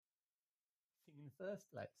in the first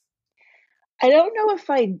place? I don't know if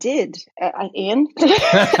I did, Ian.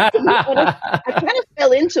 I kind of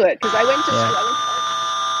fell into it because I went to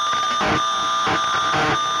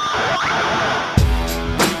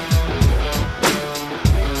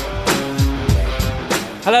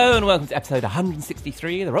Hello and welcome to episode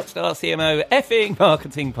 163 of the Rockstar CMO effing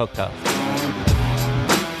marketing podcast.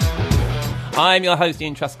 I'm your host,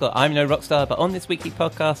 Ian Truscott. I'm no rockstar, but on this weekly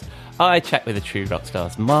podcast, I chat with the true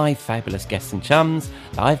rockstars, my fabulous guests and chums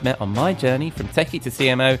that I've met on my journey from techie to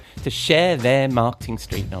CMO to share their marketing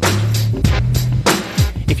street knowledge.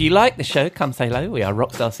 If you like the show, come say hello. We are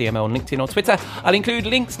Rockstar CMO on LinkedIn or Twitter. I'll include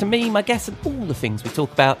links to me, my guests, and all the things we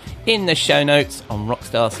talk about in the show notes on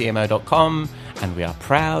rockstarcmo.com. And we are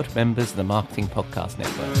proud members of the Marketing Podcast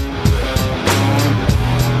Network.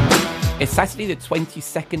 It's Saturday the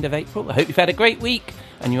 22nd of April. I hope you've had a great week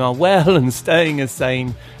and you are well and staying as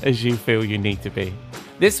sane as you feel you need to be.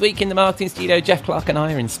 This week in the marketing studio, Jeff Clark and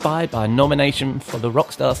I are inspired by a nomination for the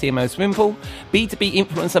Rockstar CMO Swimming Pool. B2B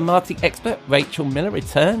influencer marketing expert Rachel Miller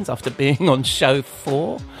returns after being on show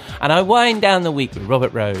 4. And I wind down the week with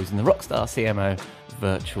Robert Rose in the Rockstar CMO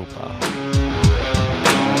Virtual Bar.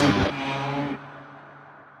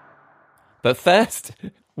 But first,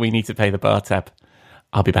 we need to pay the bar tab.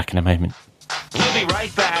 I'll be back in a moment. We'll be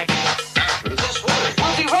right back.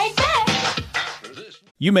 We'll be right back.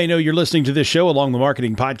 You may know you're listening to this show along the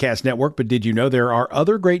Marketing Podcast Network, but did you know there are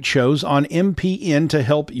other great shows on MPN to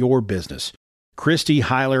help your business? Christy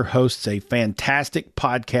Heiler hosts a fantastic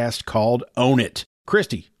podcast called Own It.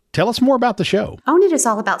 Christy, tell us more about the show. Own It is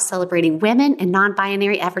all about celebrating women and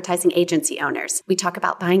non-binary advertising agency owners. We talk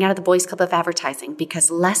about buying out of the Boys Club of Advertising because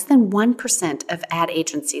less than 1% of ad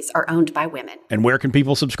agencies are owned by women. And where can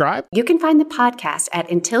people subscribe? You can find the podcast at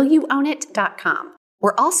untilyouownit.com.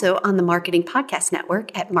 We're also on the Marketing Podcast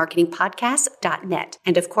Network at marketingpodcast.net.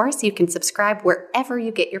 And of course, you can subscribe wherever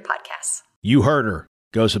you get your podcasts. You heard her.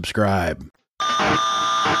 Go subscribe.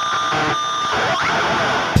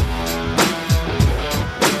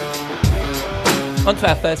 On to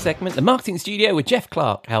our first segment, the Marketing Studio with Jeff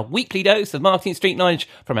Clark, our weekly dose of marketing street knowledge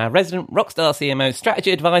from our resident Rockstar CMO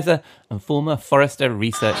strategy advisor and former Forrester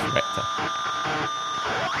research director.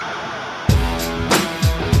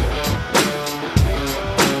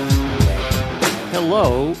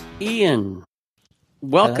 Hello, Ian.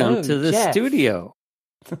 Welcome to the studio.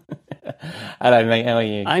 Hello, mate. How are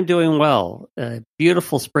you? I'm doing well. A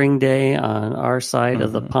beautiful spring day on our side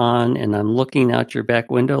of the pond, and I'm looking out your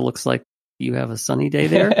back window. Looks like you have a sunny day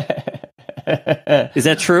there. Is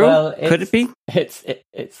that true? Well, could it be? It's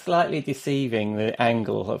slightly deceiving, the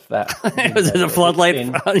angle of that. Was it a floodlight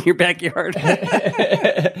on your backyard?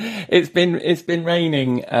 It's been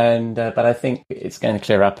raining, and but I think it's going to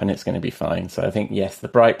clear up and it's going to be fine. So I think yes, the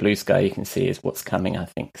bright blue sky you can see is what's coming. I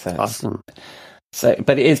think so. Awesome. So,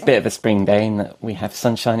 but it is a bit of a spring day in that we have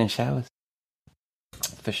sunshine and showers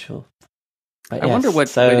for sure. But I wonder what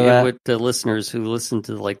the listeners who listen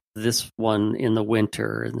to like this one in the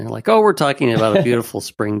winter and they're like, "Oh, we're talking about a beautiful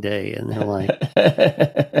spring day," and they're like,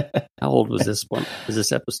 "How old was this one? Was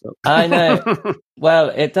this episode?" I know.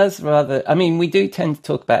 Well, it does rather. I mean, we do tend to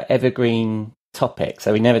talk about evergreen topics,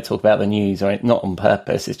 so we never talk about the news, or not on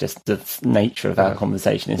purpose. It's just the nature of our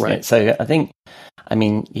conversation, isn't it? So I think,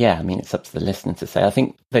 it's up to the listener to say. I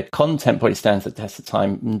think the content probably stands the test of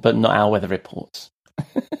time, but not our weather reports.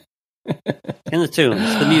 And the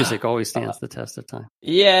tunes, the music always stands the test of time.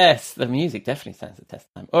 Yes, the music definitely stands the test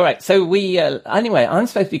of time. All right, so we anyway, I'm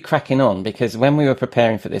supposed to be cracking on because when we were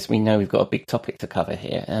preparing for this, we know we've got a big topic to cover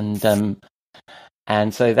here, and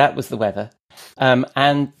so that was the weather.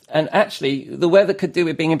 And actually, the weather could do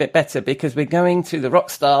with being a bit better because we're going to the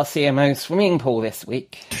Rockstar CMO swimming pool this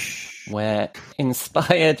week. We're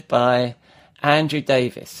inspired by Andrew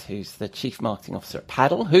Davis, who's the Chief Marketing Officer at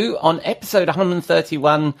Paddle, who on episode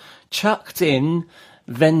 131 chucked in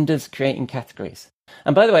vendors creating categories.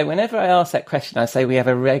 And by the way, whenever I ask that question, I say we have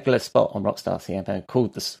a regular spot on Rockstar CMO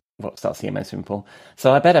called the Rockstar CMO Swimming Pool,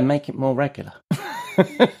 so I better make it more regular.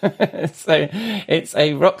 So it's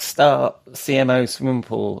a Rockstar CMO Swimming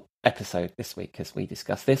Pool episode this week as we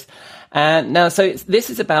discuss this. And now, so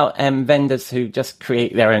this is about vendors who just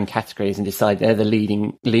create their own categories and decide they're the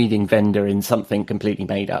leading vendor in something completely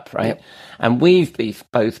made up, right? Yep. And we've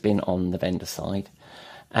both been on the vendor side.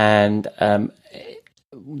 And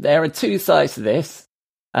there are two sides to this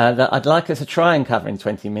that I'd like us to try and cover in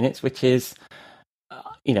 20 minutes, which is,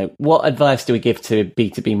 what advice do we give to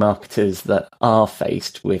B2B marketers that are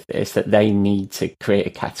faced with this, that they need to create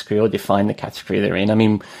a category or define the category they're in? I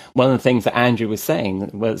mean, one of the things that Andrew was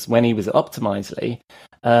saying was when he was at Optimizely,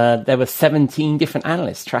 there were 17 different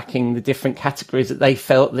analysts tracking the different categories that they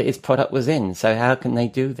felt that his product was in. So how can they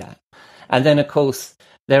do that? And then, of course,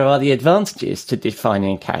 there are the advantages to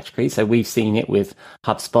defining a category. So we've seen it with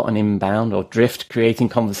HubSpot and Inbound, or Drift creating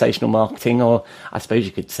conversational marketing, or I suppose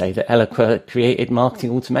you could say that Eloqua created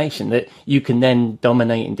marketing automation, that you can then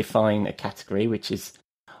dominate and define a category, which is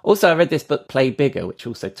also, I read this book, Play Bigger, which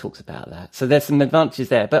also talks about that. So there's some advantages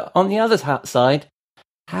there. But on the other side,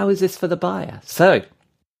 how is this for the buyer? So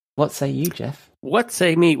what say you, Jeff? What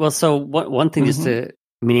say me? Well, so one thing is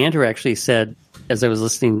Andrew actually said, as I was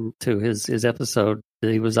listening to his episode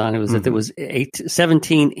that he was on, it was that there was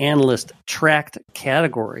 17 analyst tracked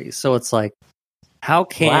categories. So it's like, how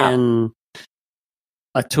can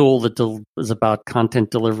a tool that is about content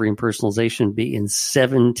delivery and personalization be in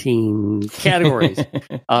 17 categories?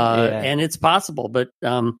 And it's possible, but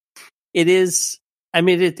it is. I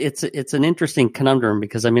mean, it's an interesting conundrum,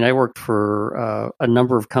 because, I mean, I worked for a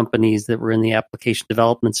number of companies that were in the application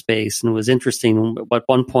development space, and it was interesting. At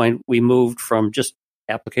one point, we moved from just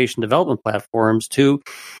application development platforms to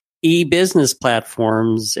e-business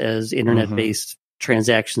platforms as internet-based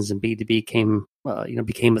transactions and B2B became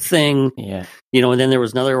a thing. Yeah. And then there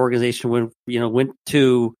was another organization went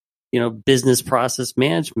to business process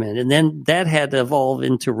management. And then that had to evolve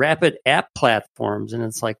into rapid app platforms. And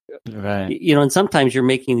it's like, right. And sometimes you're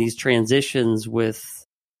making these transitions with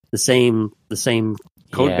the same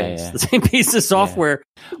code base, the same piece of software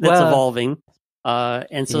that's evolving.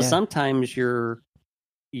 And so sometimes you're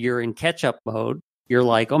in catch up mode. You're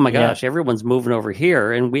like, oh my gosh, everyone's moving over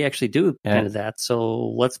here. And we actually do kind of that.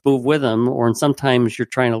 So let's move with them. Or sometimes you're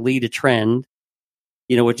trying to lead a trend,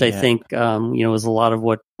 which I think, is a lot of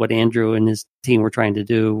what Andrew and his team were trying to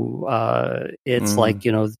do. It's like,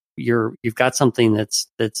 you've got something that's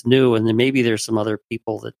new, and then maybe there's some other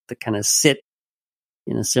people that kind of sit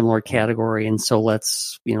in a similar category. And so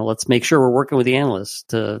let's make sure we're working with the analysts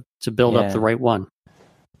to build up the right one.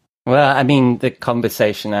 Well, I mean, the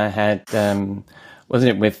conversation I had,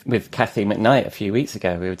 wasn't it with Kathy McKnight a few weeks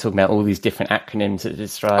ago? We were talking about all these different acronyms that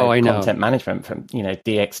describe content management, from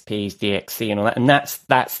DXPs, DXC, and all that. And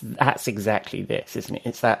that's exactly this, isn't it?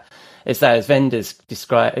 It's that as vendors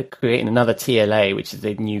creating another TLA, which is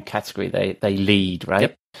the new category they lead, right?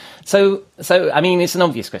 Yep. So I mean, it's an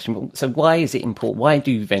obvious question. But so why is it important? Why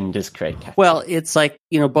do vendors create categories? Well, it's like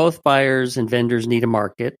both buyers and vendors need a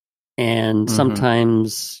market. And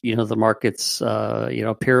sometimes, the markets,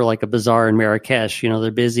 appear like a bazaar in Marrakesh.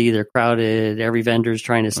 They're busy, they're crowded, every vendor's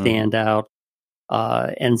trying to stand out.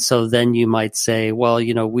 And so then you might say, well,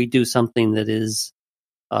 we do something that is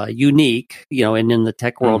unique, and in the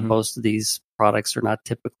tech world, most of these products are not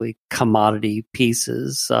typically commodity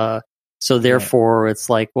pieces. So therefore, it's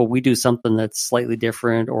like, well, we do something that's slightly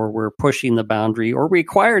different, or we're pushing the boundary, or we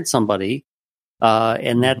acquired somebody.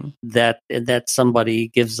 And that somebody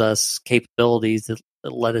gives us capabilities that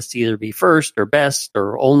let us either be first or best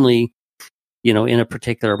or only, in a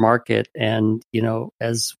particular market. And,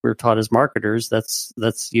 as we're taught as marketers, that's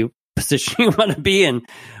you position you want to be in.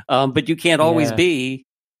 But you can't always be,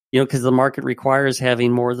 because the market requires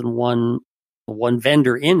having more than one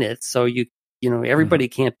vendor in it. So everybody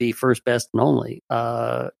can't be first, best, and only.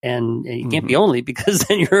 And you can't be only, because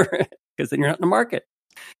then you're not in the market.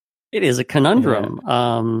 It is a conundrum.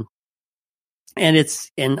 And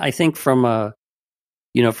I think from a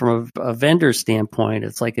vendor standpoint,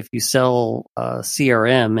 it's like if you sell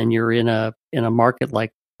CRM and you're in a market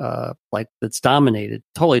like that's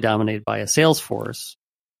totally dominated by a Salesforce,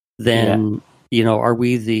 then, are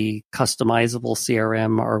we the customizable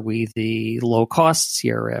CRM? Are we the low cost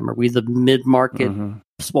CRM? Are we the mid-market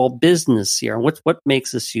small business CRM? What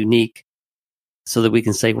makes us unique, so that we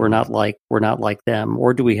can say we're not like them?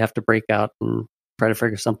 Or do we have to break out and try to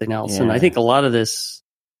figure something else? And I think a lot of this,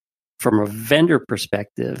 from a vendor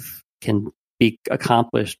perspective, can be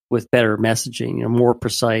accomplished with better messaging, more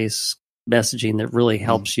precise messaging that really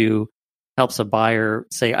helps a buyer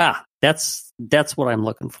say, that's what I'm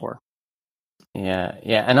looking for. Yeah.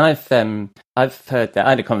 And I've heard that. I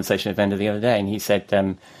had a conversation with a vendor the other day, and he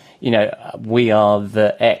said, we are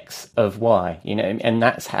the X of Y, and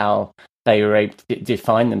that's how they were able to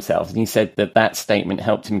define themselves. And he said that statement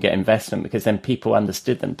helped him get investment, because then people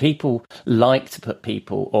understood them. People like to put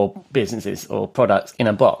people or businesses or products in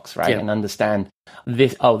a box, right? And understand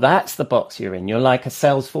this. Oh, that's the box you're in. You're like a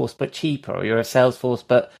Salesforce, but cheaper, or you're a Salesforce,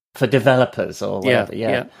 but for developers or whatever.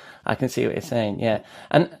 Yeah. I can see what you're saying. Yeah.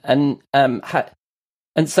 And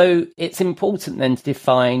so it's important then to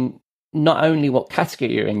define not only what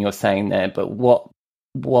category you're in, you're saying there, but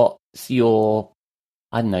what's your,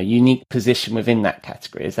 I don't know, unique position within that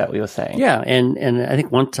category. Is that what you're saying? Yeah, and I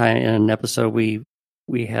think one time in an episode we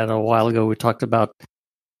we had a while ago, we talked about,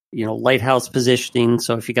 lighthouse positioning.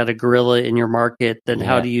 So if you got a gorilla in your market, then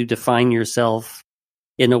how do you define yourself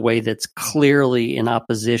in a way that's clearly in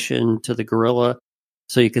opposition to the gorilla?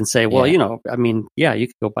 So you can say, well, you could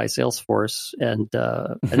go buy Salesforce, and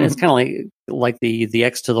it's kind of like the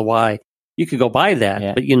X to the Y. You could go buy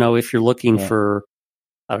that, but if you're looking for,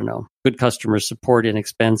 I don't know, good customer support,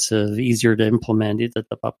 inexpensive, easier to implement,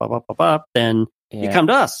 then you come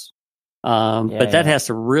to us. But that has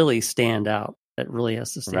to really stand out. That really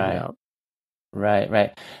has to stand out.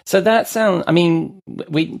 Right. So that sounds,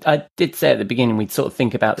 I did say at the beginning, we'd sort of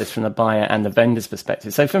think about this from the buyer and the vendor's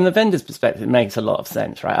perspective. So from the vendor's perspective, it makes a lot of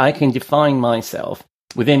sense, right? I can define myself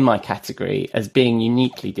within my category as being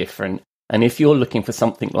uniquely different. And if you're looking for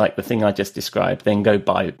something like the thing I just described, then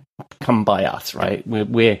come by us, right?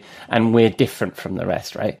 We're different from the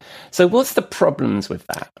rest, right? So what's the problems with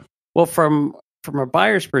that? Well, from a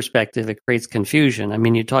buyer's perspective, it creates confusion. I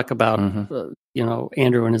mean, you talk about,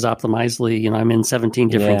 Andrew and his Optimizely, I'm in 17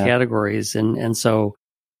 different categories. And so,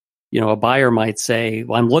 a buyer might say,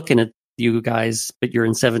 well, I'm looking at you guys, but you're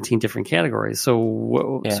in 17 different categories.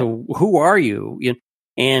 So who are you?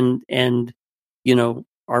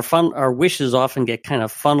 Our wishes often get kind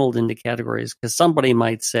of funneled into categories, because somebody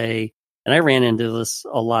might say, and I ran into this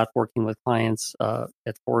a lot working with clients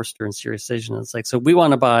at Forrester and SiriusDecision. It's like, so we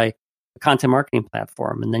want to buy a content marketing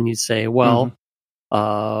platform. And then you say, well, what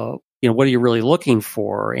are you really looking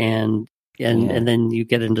for? And then you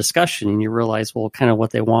get in discussion and you realize, well, kind of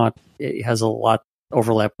what they want, it has a lot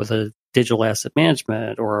overlap with a digital asset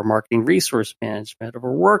management or a marketing resource management or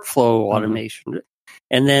workflow automation.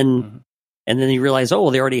 And then you realize, oh,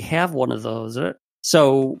 well, they already have one of those.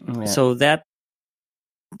 So that,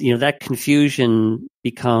 that confusion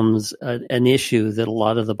becomes an issue that a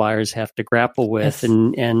lot of the buyers have to grapple with.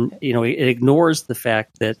 And it ignores the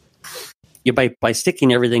fact that by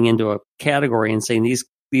sticking everything into a category and saying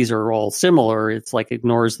these are all similar, it's like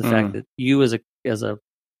ignores the fact that you as a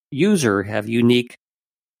user have unique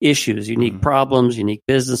issues, unique problems, unique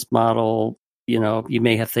business model. You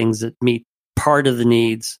may have things that meet part of the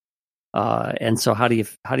needs. And so how do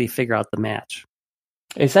you figure out the match?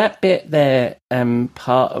 Is that bit there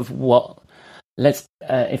part of what,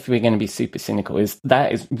 if we're going to be super cynical, is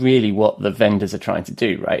really what the vendors are trying to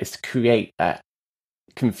do, right? Is to create that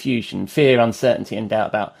confusion, fear, uncertainty, and doubt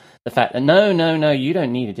about the fact that no, you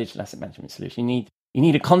don't need a digital asset management solution. You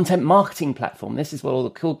need a content marketing platform. This is what all the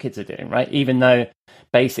cool kids are doing, right? Even though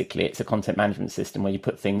basically it's a content management system where you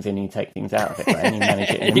put things in and you take things out of it, right? And you manage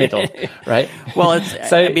it in the middle, right? Well,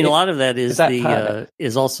 a lot of that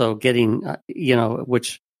is also getting,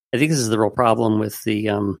 which I think this is the real problem with the,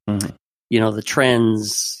 the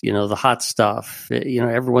trends, the hot stuff.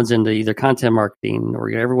 Everyone's into either content marketing or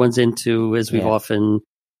everyone's into, as we've often,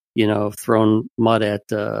 thrown mud at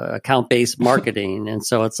account-based marketing. And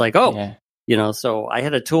so it's like, so I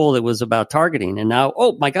had a tool that was about targeting, and now,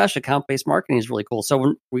 oh my gosh, account-based marketing is really cool.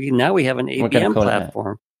 So we have an ABM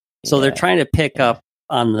platform. So they're trying to pick up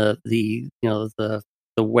on the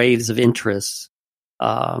waves of interest.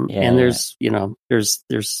 And there's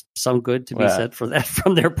some good to be said for that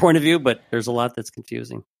from their point of view, but there's a lot that's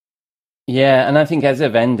confusing. Yeah, and I think as a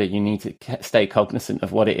vendor, you need to stay cognizant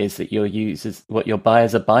of what it is that what your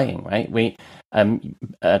buyers are buying, right?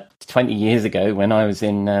 20 years ago when I was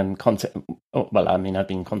in content, I've been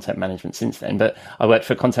in content management since then, but I worked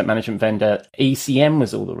for a content management vendor. ECM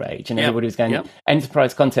was all the rage, and everybody was going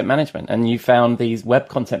enterprise content management, and you found these web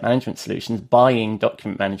content management solutions buying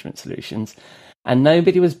document management solutions. And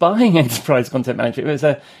nobody was buying enterprise content management.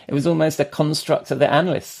 It was almost a construct of the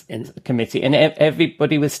analysts committee, and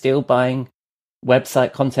everybody was still buying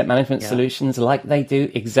website content management solutions like they do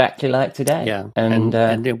exactly like today. Yeah, and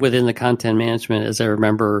within the content management, as I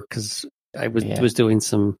remember, because I was doing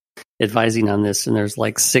some advising on this, and there's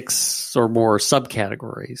like 6 or more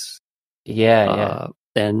subcategories.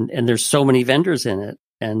 And there's so many vendors in it,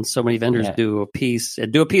 and so many vendors do a piece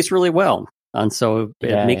really well, and so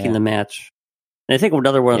making the match. And I think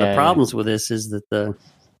another one of the problems with this is that the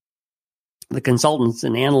consultants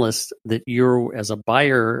and analysts that you as a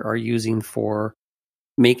buyer are using for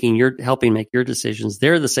helping make your decisions,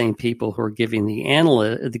 they're the same people who are giving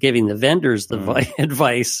the vendors the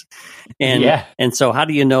advice. And so how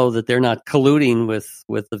do you know that they're not colluding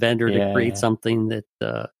with the vendor to create something that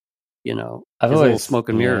is a little smoke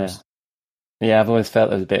and mirrors? Yeah, I've always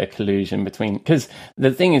felt there's a bit of collusion between, because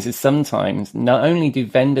the thing is sometimes not only do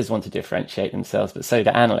vendors want to differentiate themselves, but so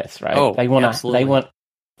do analysts, right? Oh, they want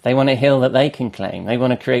a hill that they can claim. They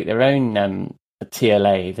want to create their own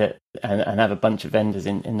TLA and have a bunch of vendors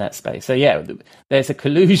in that space. So there's a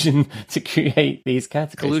collusion to create these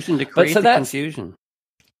categories. Collusion to create the confusion.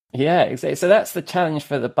 Yeah, exactly. So that's the challenge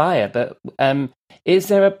for the buyer. But is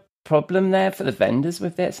there a problem there for the vendors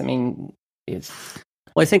with this? I mean,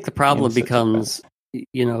 I think the problem becomes,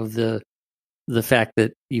 the fact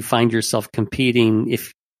that you find yourself competing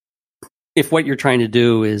if what you're trying to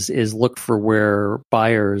do is look for where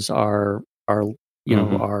buyers are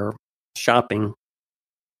are shopping.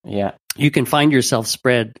 Yeah, you can find yourself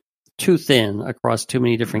spread too thin across too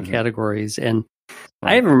many different categories. And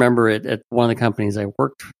I even remember it at one of the companies I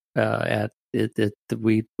worked at.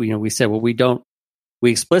 We said, well,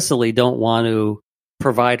 we explicitly don't want to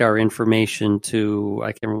provide our information to,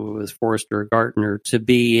 I can't remember if it was Forrester or Gartner, to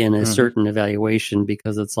be in a certain evaluation,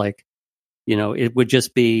 because it's like, it would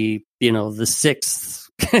just be, the sixth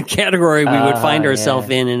category we would find ourselves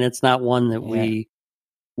in, and it's not one that we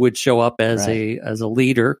would show up as a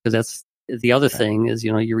leader, because that's the other thing is,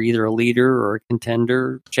 you're either a leader or a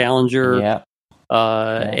contender, challenger.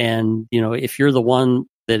 And, if you're the one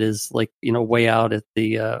that is like, way out at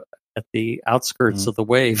the outskirts of the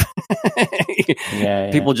wave,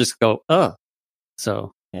 people just go, oh,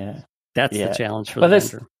 so that's the challenge for the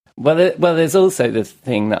vendor. Well, there's also this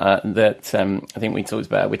thing that I think we talked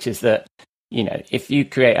about, which is that, if you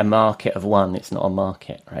create a market of one, it's not a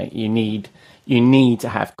market, right? You need to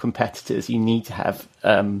have competitors. You need to have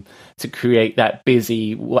to create that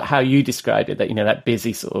busy, how you described it, that that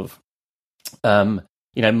busy sort of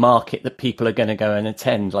market that people are going to go and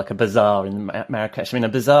attend, like a bazaar in Marrakesh. I mean, a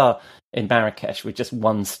bazaar in Marrakesh with just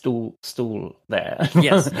one stall there,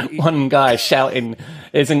 one guy shouting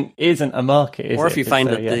isn't a market. Or if you find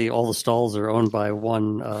that all the stalls are owned by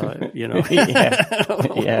one,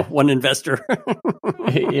 one investor.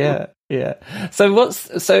 So what's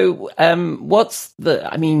the?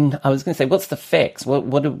 I mean, I was going to say, what's the fix? What's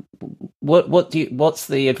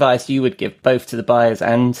the advice you would give both to the buyers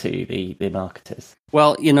and to the marketers?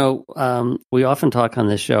 Well, we often talk on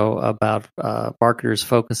this show about marketers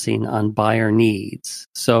focusing on buyer needs.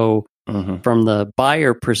 So from the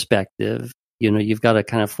buyer perspective, you've got to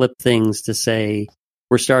kind of flip things to say,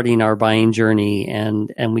 we're starting our buying journey,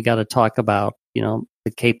 and we got to talk about,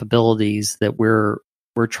 the capabilities that we're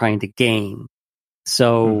trying to gain.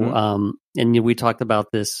 So, and we talked about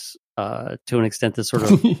this to an extent, this sort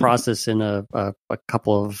of process in a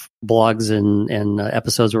couple of blogs and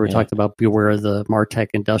episodes where we talked about Beware of the MarTech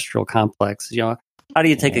Industrial Complex. How do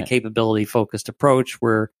you take a capability focused approach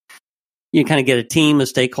where you kind of get a team of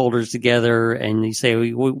stakeholders together and you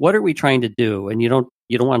say, what are we trying to do? And you don't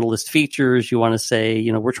want to list features. You want to say,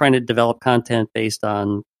 we're trying to develop content based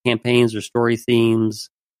on campaigns or story themes.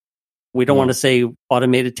 We don't want to say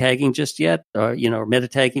automated tagging just yet, or meta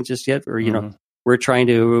tagging just yet, or, we're trying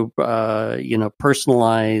to,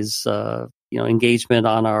 personalize, engagement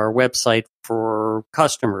on our website for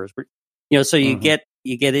customers. So you get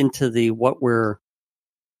into what we're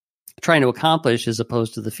trying to accomplish as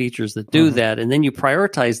opposed to the features that do that. And then you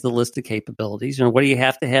prioritize the list of capabilities. What do you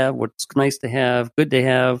have to have? What's nice to have, good to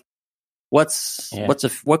have? What can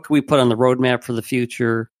we put on the roadmap for the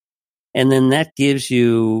future? And then that gives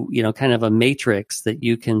you, kind of a matrix that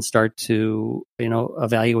you can start to,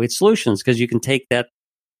 evaluate solutions, because you can take that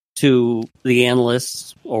to the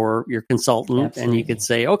analysts or your consultant and you could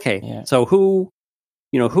say, okay, so who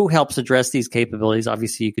helps address these capabilities?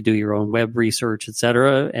 Obviously, you could do your own web research, et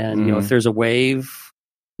cetera. And, if there's a wave,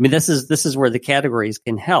 I mean, this is where the categories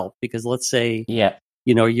can help, because let's say,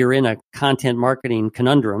 you're in a content marketing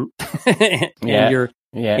conundrum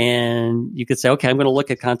and you could say, okay, I'm going to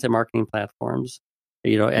look at content marketing platforms,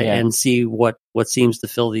 and see what seems to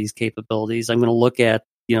fill these capabilities. I'm going to look at,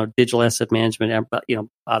 digital asset management,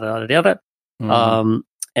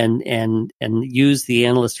 and use the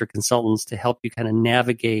analysts or consultants to help you kind of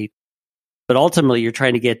navigate. But ultimately, you're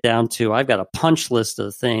trying to get down to, I've got a punch list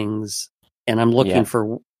of things, and I'm looking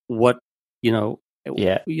for what,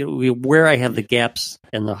 where I have the gaps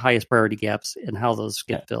and the highest priority gaps and how those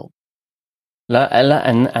get filled.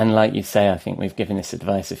 And like you say, I think we've given this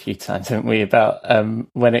advice a few times, haven't we, about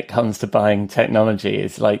when it comes to buying technology,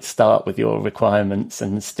 is like start with your requirements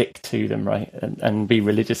and stick to them, right? And be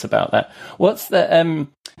religious about that. What's the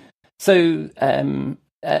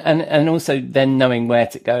and also then knowing where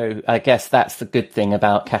to go. I guess that's the good thing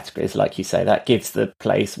about categories, like you say, that gives the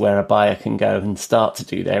place where a buyer can go and start to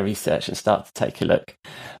do their research and start to take a look.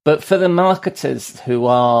 But for the marketers who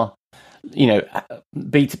are,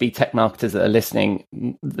 B2B tech marketers that are listening,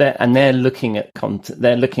 they're looking at content,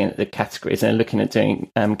 they're looking at the categories, and they're looking at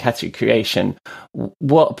doing category creation.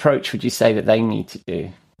 What approach would you say that they need to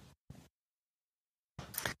do?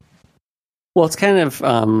 Well, it's kind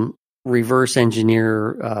of reverse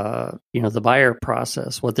engineer, the buyer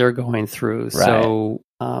process, what they're going through. Right. So,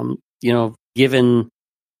 given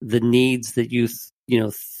the needs that you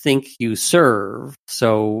think you serve.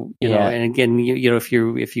 So you know, and again, if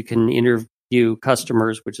you can interview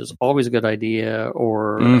customers, which is always a good idea,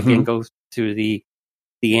 or again go to the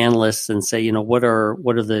analysts and say, what are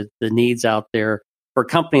the needs out there for a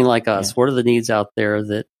company like us? What are the needs out there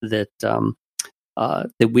that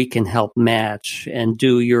we can help match, and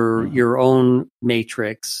do your own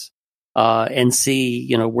matrix and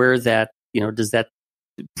see where that does that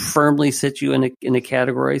firmly sit you in a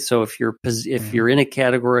category. So if you're in a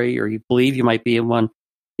category, or you believe you might be in one,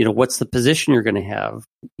 what's the position you're going to have?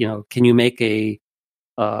 Can you make a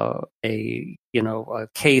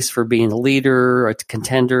case for being a leader, a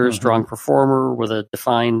contender, a strong performer with a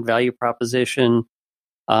defined value proposition?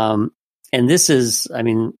 And this is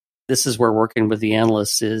where working with the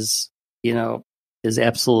analysts is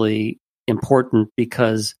absolutely important,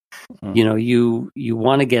 because you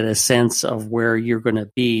want to get a sense of where you're going to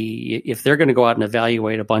be. If they're going to go out and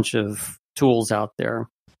evaluate a bunch of tools out there,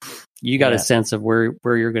 you got a sense of where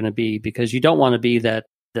you're going to be, because you don't want to be that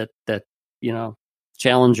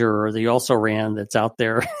challenger or the also ran that's out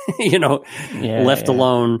there left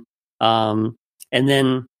alone. And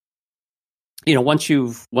then once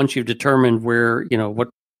you've determined where what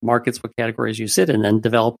markets, what categories you sit in, then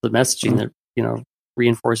develop the messaging that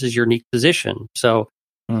reinforces your unique position. So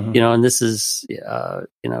and this is kind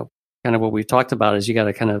of what we've talked about, is you got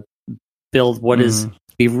to kind of build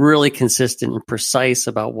be really consistent and precise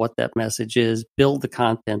about what that message is, build the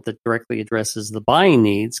content that directly addresses the buying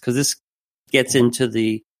needs, because this gets into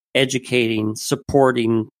the educating,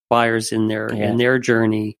 supporting buyers in their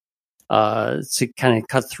journey, to kind of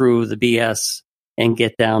cut through the BS and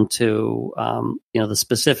get down to the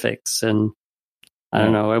specifics. And I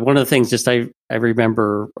don't know, one of the things I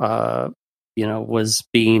remember was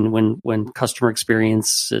being when customer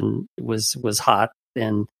experience and was hot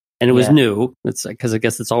and it was new. It's because I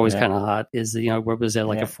guess it's always kind of hot. Is what was it,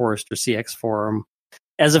 like a Forrester CX forum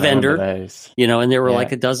as a vendor? And there were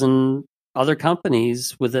like a dozen other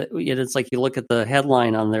companies with it. It's like you look at the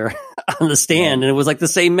headline on their on the stand, and it was like the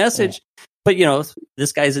same message. But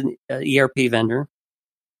this guy's an ERP vendor.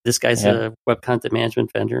 This guy's a web content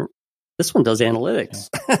management vendor. This one does analytics.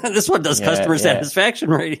 This one does customer satisfaction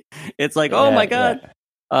rate. It's like, oh my God.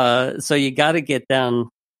 So you got to get down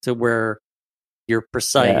to where you're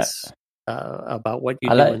precise about what you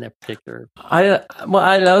do in that particular. What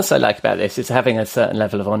I also like about this is having a certain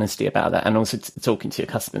level of honesty about that, and also talking to your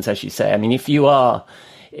customers, as you say. I mean, if you are,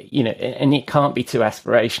 and it can't be too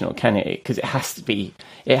aspirational, can it? Because it has to be.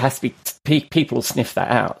 People sniff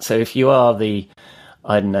that out. So if you are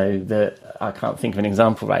I can't think of an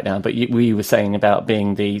example right now, but we were saying about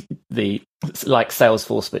being the like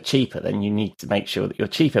Salesforce but cheaper, then you need to make sure that you're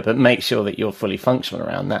cheaper, but make sure that you're fully functional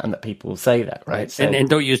around that, and that people will say that, right? So, and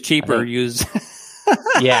don't use cheaper, use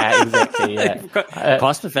exactly,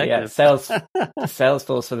 cost effective.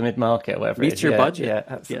 Salesforce for the mid market, whatever. Meets your budget.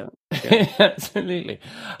 Absolutely.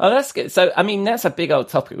 Oh, that's good. So, I mean, that's a big old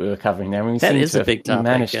topic we were covering there. That is a big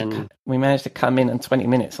topic, we managed to come in 20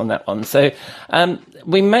 minutes on that one. So,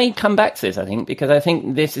 we may come back to this, I think, because I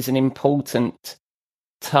think this is an important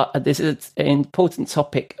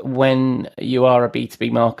topic when you are a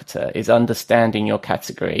B2B marketer, is understanding your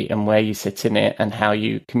category and where you sit in it and how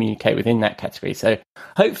you communicate within that category. So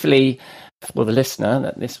hopefully for the listener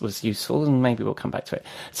that this was useful, and maybe we'll come back to it.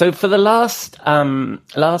 So for the last item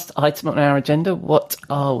on our agenda, what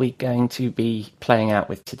are we going to be playing out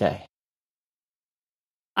with today?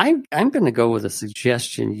 I'm going to go with a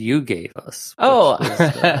suggestion you gave us. Oh,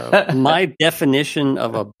 was, my definition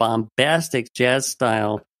of a bombastic jazz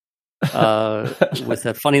style with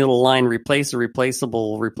a funny little line: replace a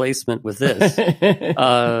replaceable replacement with this,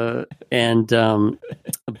 and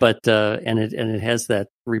it has that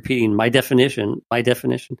repeating my definition with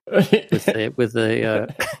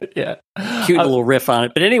a cute little riff on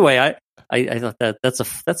it. But anyway, I thought that's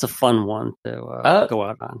a fun one to go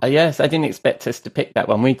out on. Yes, I didn't expect us to pick that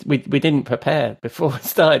one. We didn't prepare before we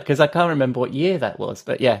started, because I can't remember what year that was.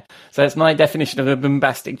 But yeah, so it's my definition of a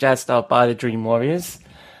bombastic jazz style by the Dream Warriors,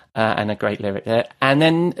 and a great lyric there. And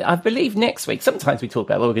then I believe next week, sometimes we talk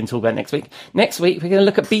about what we're going to talk about next week. Next week we're going to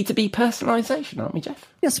look at B2B personalization, aren't we, Jeff?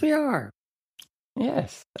 Yes, we are.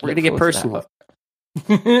 Yes, we're going to get personal.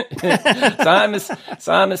 So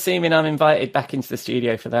I'm assuming I'm invited back into the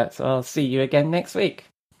studio for that. So I'll see you again next week.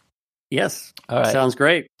 Yes. All right. Sounds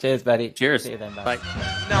great. Cheers, buddy. Cheers. See you then. Bye.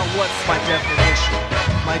 Now what's my definition?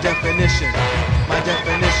 My definition. My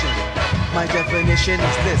definition. My definition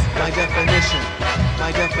is this. My definition.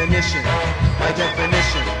 My definition. My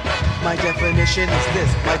definition. My definition is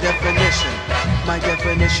this. My definition. My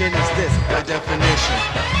definition is this. My definition.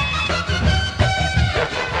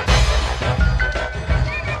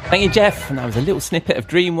 Thank you, Jeff. And that was a little snippet of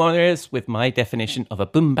Dream Warriors with my definition of a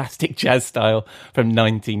bombastic jazz style from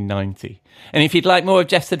 1990. And if you'd like more of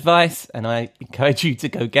Jeff's advice, and I encourage you to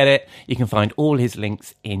go get it, you can find all his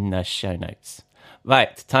links in the show notes.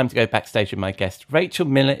 Right, time to go backstage with my guest. Rachel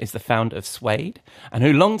Miller is the founder of Suede, and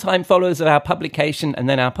who longtime followers of our publication and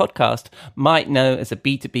then our podcast might know as a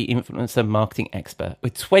B2B influencer marketing expert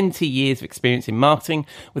with 20 years of experience in marketing,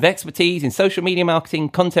 with expertise in social media marketing,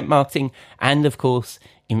 content marketing, and of course,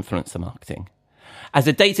 influencer marketing. As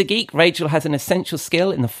a data geek, Rachel has an essential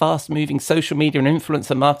skill in the fast-moving social media and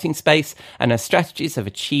influencer marketing space, and her strategies have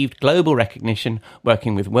achieved global recognition,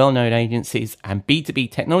 working with well-known agencies and B2B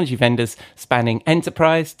technology vendors spanning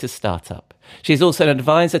enterprise to startup. She is also an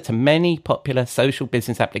advisor to many popular social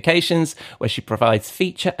business applications, where she provides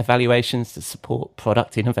feature evaluations to support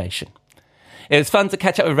product innovation. It was fun to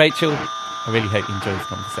catch up with Rachel. I really hope you enjoyed this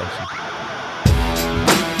conversation.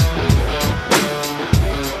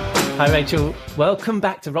 Hi, Rachel. Welcome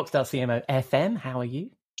back to Rockstar CMO FM. How are you?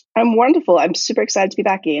 I'm wonderful. I'm super excited to be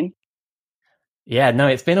back, Ian. Yeah, no,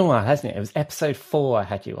 it's been a while, hasn't it? It was episode 4 I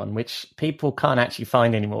had you on, which people can't actually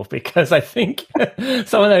find anymore because I think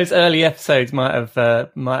some of those early episodes might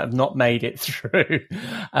have not made it through.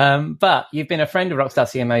 But you've been a friend of Rockstar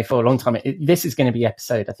CMO for a long time. This is going to be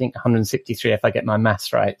episode, I think, 163 if I get my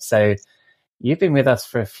maths right. So you've been with us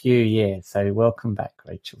for a few years. So welcome back,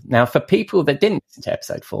 Rachel. Now, for people that didn't listen to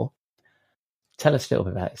episode 4, tell us a little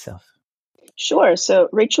bit about yourself. Sure. So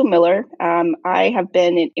Rachel Miller, I have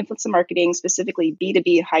been in influencer marketing, specifically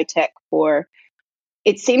B2B high tech for,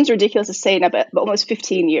 it seems ridiculous to say now, but almost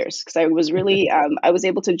 15 years, because I was really, I was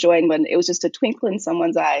able to join when it was just a twinkle in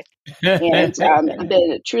someone's eye. And I've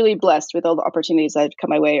been truly blessed with all the opportunities that have come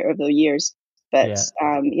my way over the years. But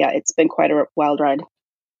it's been quite a wild ride.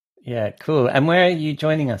 Yeah, cool. And where are you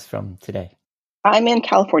joining us from today? I'm in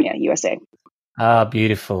California, USA. Ah,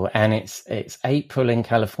 beautiful. And it's April in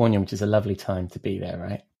California, which is a lovely time to be there,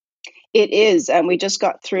 right? It is. And we just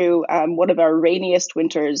got through one of our rainiest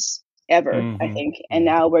winters ever, I think. And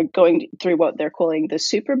now we're going through what they're calling the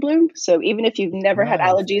super bloom. So even if you've never had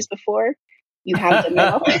allergies before, you have them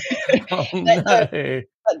now. But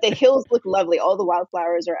the hills look lovely. All the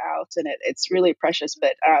wildflowers are out and it's really precious.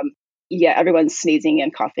 But everyone's sneezing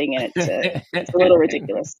and coughing and it's a little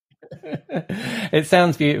ridiculous. It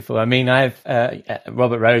sounds beautiful. I mean, I've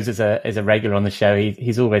Robert Rose is a regular on the show.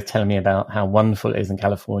 He's always telling me about how wonderful it is in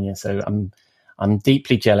California. So I'm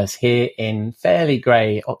deeply jealous here in fairly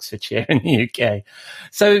grey Oxfordshire in the UK.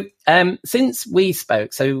 So since we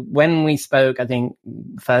spoke, so when we spoke, I think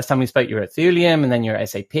first time we spoke, you were at Thulium and then you're at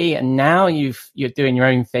SAP, and now you're doing your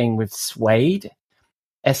own thing with Suede.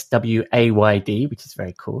 SWAYD, which is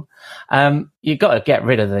very cool. You've got to get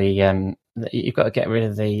rid of the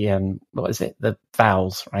what is it? The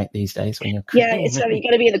vowels, right? These days when you're you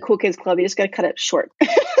got to be in the cool kids club. You just got to cut it short.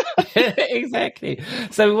 Exactly.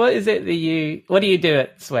 So what is it what do you do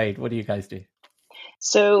at Suede? What do you guys do?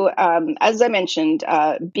 So as I mentioned,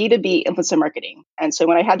 B2B influencer marketing. And so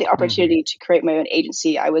when I had the opportunity to create my own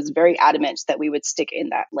agency, I was very adamant that we would stick in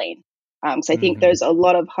that lane. So I think there's a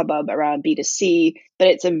lot of hubbub around B2C, but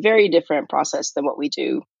it's a very different process than what we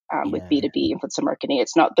do with B2B influencer marketing.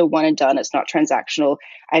 It's not the one and done. It's not transactional.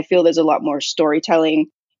 I feel there's a lot more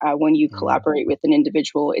storytelling when you collaborate with an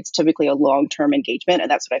individual. It's typically a long-term engagement,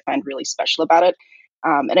 and that's what I find really special about it.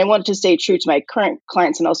 And I wanted to stay true to my current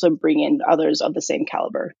clients and also bring in others of the same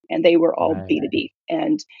caliber. And they were all B2B.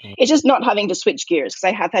 And it's just not having to switch gears, because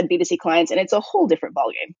I have had B2C clients and it's a whole different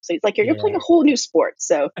ballgame. So it's like you're playing a whole new sport.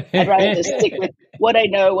 So I'd rather just stick with what I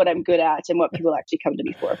know, what I'm good at, and what people actually come to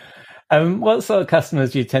me for. What sort of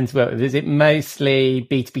customers do you tend to work with? Is it mostly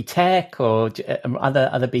B2B tech or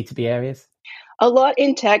other B2B areas? A lot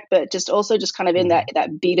in tech, but just kind of in that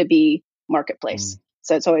B2B marketplace.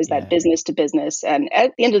 So it's always that business to business. And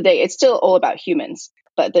at the end of the day, it's still all about humans,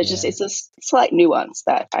 but there's it's a slight nuance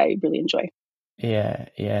that I really enjoy. Yeah.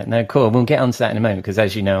 No, cool. We'll get onto that in a moment, because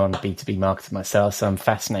as you know, I'm a B2B marketer myself, so I'm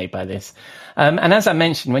fascinated by this. And as I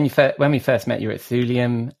mentioned, when we first met, you were at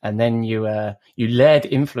Thulium, and then you led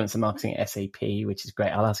influencer marketing at SAP, which is great.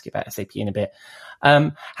 I'll ask you about SAP in a bit.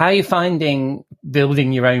 How are you finding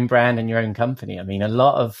building your own brand and your own company? I mean, a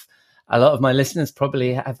lot of my listeners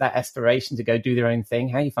probably have that aspiration to go do their own thing.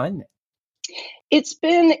 How are you finding it? It's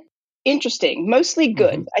been interesting, mostly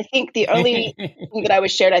good. I think the only thing that I would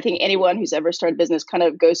share, I think anyone who's ever started business kind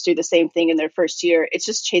of goes through the same thing in their first year. It's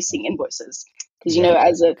just chasing invoices. Because,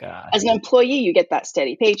 as an employee, you get that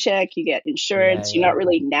steady paycheck, you get insurance, you're not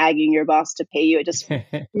really nagging your boss to pay you. It just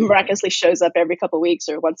miraculously shows up every couple of weeks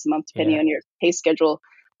or once a month, depending on your pay schedule.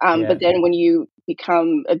 But then when you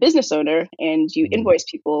become a business owner and you invoice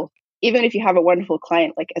people, even if you have a wonderful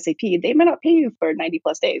client like SAP, they may not pay you for 90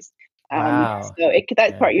 plus days. Wow. So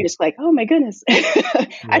that part, you're just like, oh my goodness, I forgot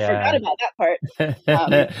Yeah. about that part. But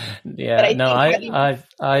Yeah. I No, think having,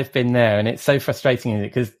 I've been there, and it's so frustrating, isn't it?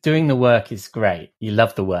 Because doing the work is great. You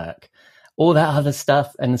love the work. All that other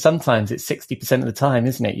stuff, and sometimes it's 60% of the time,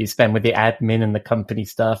 isn't it? You spend with the admin and the company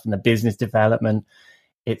stuff and the business development.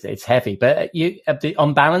 It's heavy, but you,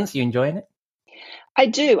 on balance, you enjoying it? I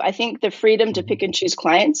do. I think the freedom to pick and choose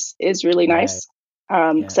clients is really nice.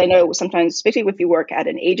 Because I know sometimes, especially if you work at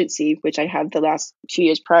an agency, which I have the last 2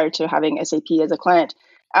 years prior to having SAP as a client,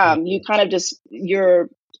 you kind of just, your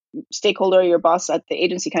stakeholder, your boss at the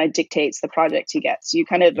agency kind of dictates the project you get. So you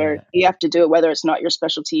kind of you have to do it whether it's not your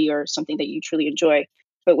specialty or something that you truly enjoy.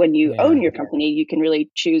 But when you own your company, you can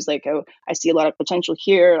really choose like, oh, I see a lot of potential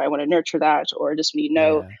here. I want to nurture that. Or just when you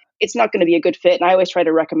know it's not going to be a good fit. And I always try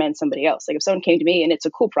to recommend somebody else. Like if someone came to me and it's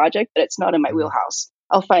a cool project, but it's not in my wheelhouse,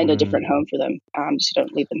 I'll find a different home for them. So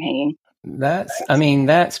don't leave them hanging.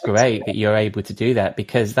 That's great that you're able to do that,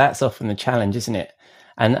 because that's often the challenge, isn't it?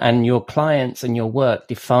 And your clients and your work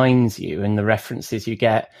defines you and the references you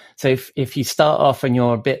get. So if you start off and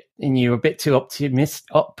you're a bit too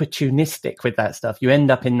opportunistic with that stuff, you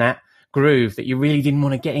end up in that groove that you really didn't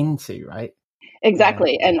want to get into, right?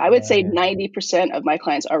 Exactly. And I would say 90% of my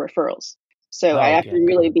clients are referrals. So I have to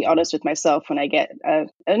really be honest with myself when I get a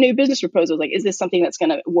new business proposal. Like, is this something that's going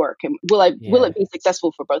to work? And will it be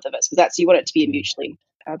successful for both of us? Because you want it to be mutually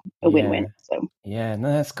a win-win. So no,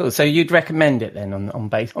 that's cool. So you'd recommend it then on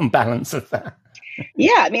balance of that?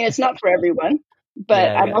 Yeah, I mean, it's not for everyone, but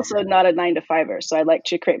I'm also not a 9-to-5er. So I like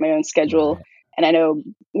to create my own schedule. Right. And I know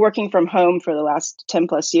working from home for the last 10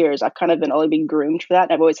 plus years, I've kind of been groomed for that.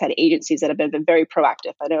 And I've always had agencies that have been very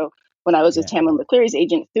proactive. I know when I was with Tamlin McCleary's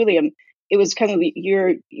agent, Thulium, it was kind of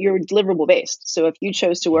you're deliverable based. So if you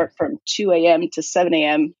chose to work from 2 a.m. to 7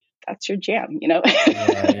 a.m., that's your jam, you know?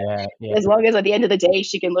 As long as at the end of the day,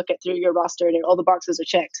 she can look through your roster and all the boxes are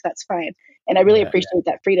checked, that's fine. And I really appreciate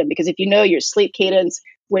that freedom, because if you know your sleep cadence,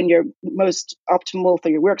 when you're most optimal for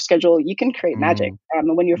your work schedule, you can create magic.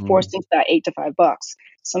 And when you're forced into that 8 to 5 box,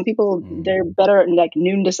 some people, they're better at like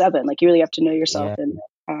noon to 7. Like you really have to know yourself. And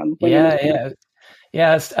I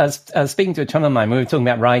was speaking to a chum of mine. We were talking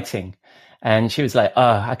about writing. And she was like, oh,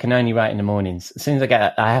 I can only write in the mornings. As soon as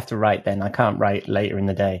I have to write then. I can't write later in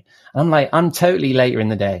the day. And I'm like, I'm totally later in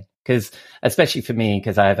the day. Because especially for me,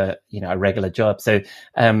 because I have a regular job. So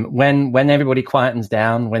when everybody quietens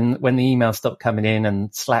down, when the emails stop coming in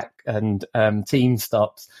and Slack and Teams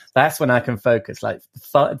stops, that's when I can focus. Like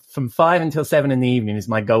from 5 until 7 in the evening is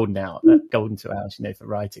my golden hour, golden 2 hours, for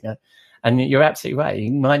writing. And you're absolutely right.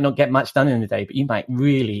 You might not get much done in the day, but you might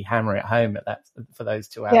really hammer it home for those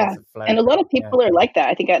 2 hours of flow. And a lot of people are like that.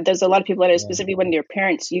 I think there's a lot of people that are specifically when they're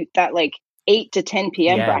parents, that like 8 to 10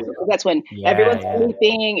 p.m. bracket. That's when everyone's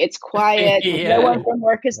sleeping, it's quiet, no one from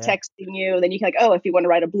work is texting you. Then you can if you want to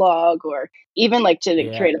write a blog or even like to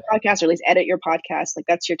create a podcast or at least edit your podcast, like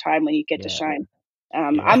that's your time when you get to shine.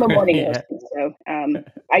 I'm a morning person, so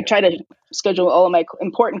I try to schedule all of my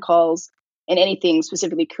important calls and anything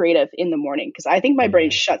specifically creative in the morning, because I think my brain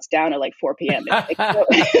shuts down at like 4 p.m. I'm kind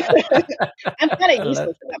of useless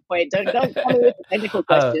at that point. Don't come with technical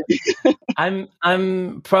questions.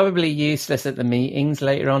 I'm probably useless at the meetings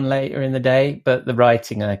later in the day, but the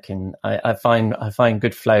writing I find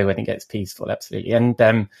good flow when it gets peaceful, absolutely. And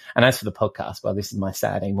as for the podcast, well, this is my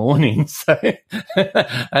Saturday morning, so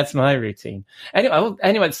that's my routine.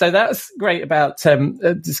 Anyway, so that's great about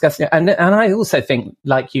discussing it. And I also think,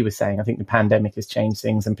 like you were saying, I think the pandemic has changed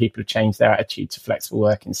things and people have changed their attitude to flexible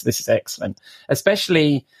working. So this is excellent,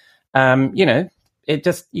 especially, you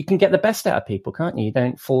can get the best out of people, can't you? You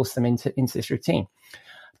don't force them into this routine.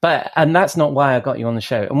 And that's not why I got you on the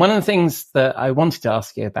show. And one of the things that I wanted to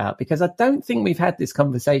ask you about, because I don't think we've had this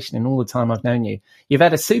conversation in all the time I've known you. You've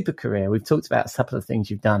had a super career. We've talked about a couple of things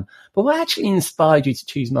you've done, but what actually inspired you to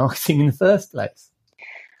choose marketing in the first place?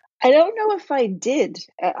 I don't know if I did,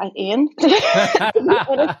 Ian. I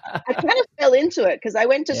kind of fell into it because I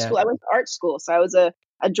went to school. I went to art school. So I was a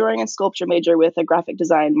drawing and sculpture major with a graphic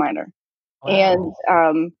design minor. Wow.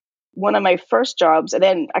 And one of my first jobs, and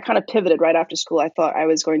then I kind of pivoted right after school. I thought I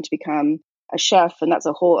was going to become a chef, and that's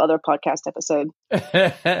a whole other podcast episode.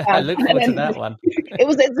 I look forward to that one. It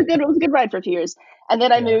was a good ride for a few years. And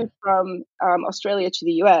then I moved from Australia to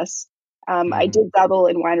the US. I did dabble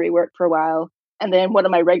in winery work for a while. And then one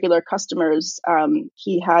of my regular customers,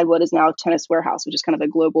 he had what is now Tennis Warehouse, which is kind of a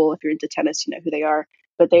global, if you're into tennis, you know who they are.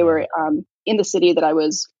 But they were in the city that I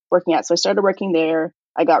was working at. So I started working there.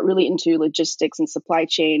 I got really into logistics and supply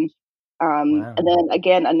chain. And then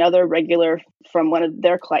again, another regular from one of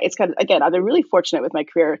their clients. It's kind of, again, I've been really fortunate with my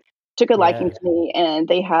career took a liking to me, and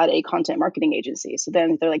they had a content marketing agency. So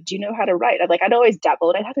then they're like, do you know how to write? I'm like, I'd always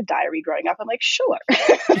dabbled. I had a diary growing up. I'm like, sure.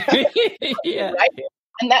 Right?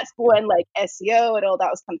 And that's when like SEO and all that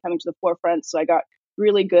was kind of coming to the forefront. So I got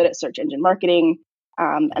really good at search engine marketing.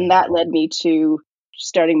 And that led me to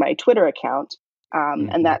starting my Twitter account.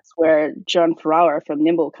 And that's where John Ferrauer from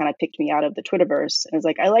Nimble kind of picked me out of the Twitterverse. And was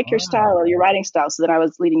like, I like your style or your writing style. So then I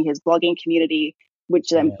was leading his blogging community, which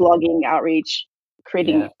then blogging outreach,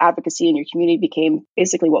 creating advocacy in your community became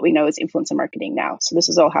basically what we know as influencer marketing now. So this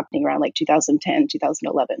is all happening around like 2010,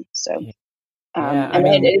 2011. So, and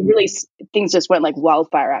then it really, things just went like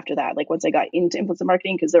wildfire after that. Like once I got into influencer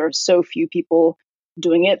marketing, because there were so few people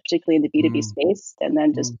doing it, particularly in the B2B space, and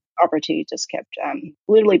then just opportunity just kept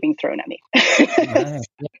literally being thrown at me.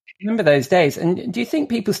 Remember those days? And do you think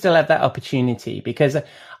people still have that opportunity? Because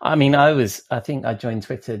I mean, I think I joined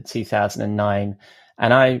Twitter in 2009,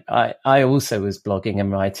 and I also was blogging and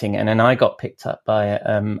writing, and then I got picked up by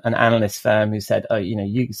an analyst firm who said, "Oh,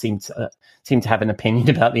 you seem to have an opinion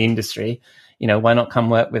about the industry. Why not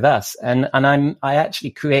come work with us?" And I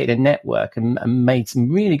actually created a network and made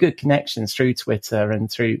some really good connections through Twitter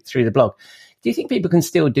and through the blog. Do you think people can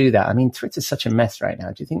still do that? I mean, Twitter's such a mess right now.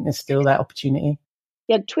 Do you think there's still that opportunity?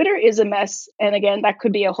 Yeah, Twitter is a mess. And again, that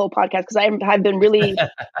could be a whole podcast because I've been really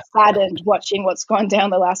saddened watching what's gone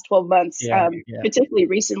down the last 12 months, particularly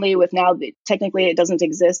recently with now technically it doesn't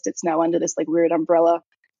exist. It's now under this like weird umbrella.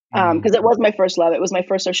 Because it was my first love. It was my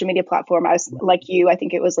first social media platform. I was like you, I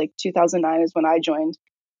think it was like 2009 is when I joined.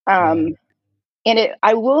 And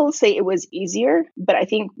I will say it was easier, but I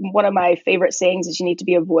think one of my favorite sayings is you need to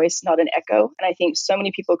be a voice, not an echo. And I think so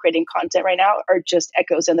many people creating content right now are just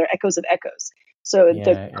echoes, and they're echoes of echoes. So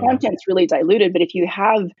the content's really diluted, but if you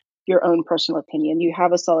have your own personal opinion, you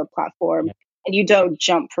have a solid platform, and you don't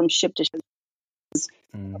jump from ship to ship.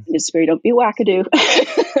 Don't be wackadoo.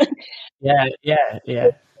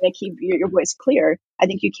 And keep your voice clear. I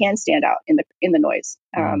think you can stand out in the noise.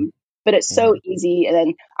 But it's so easy. And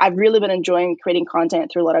then I've really been enjoying creating content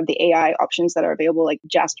through a lot of the AI options that are available. Like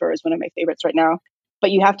Jasper is one of my favorites right now. But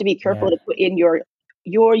you have to be careful to put in your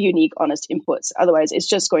unique, honest inputs. Otherwise, it's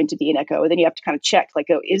just going to be an echo. And then you have to kind of check, like,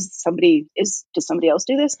 does somebody else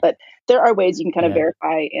do this? But there are ways you can kind of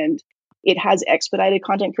verify, and it has expedited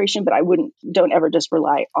content creation, but don't ever just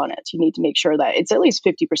rely on it. You need to make sure that it's at least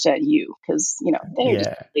 50% you, because, then you're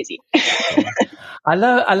just lazy. I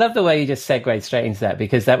love the way you just segued straight into that,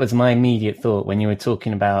 because that was my immediate thought when you were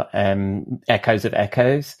talking about echoes of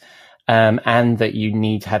echoes, and that you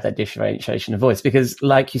need to have that differentiation of voice, because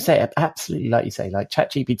like you say, absolutely like you say, like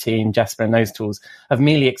ChatGPT and Jasper and those tools have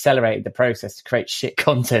merely accelerated the process to create shit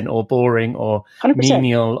content or boring or 100%.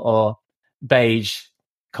 menial or beige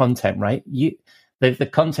content, right? The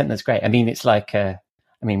content that's great. I mean, it's like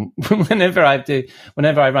whenever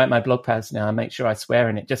I write my blog post now, I make sure I swear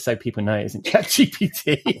in it just so people know it isn't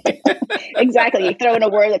ChatGPT. Exactly. You throw in a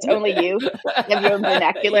word that's only you. You have your own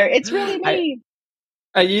vernacular. It's really me.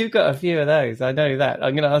 You've got a few of those. I know that.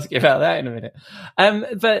 I'm going to ask you about that in a minute.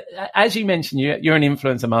 But as you mentioned, you're an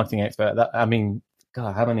influencer marketing expert.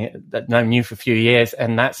 God, how many that known you for a few years,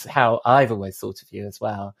 and that's how I've always thought of you as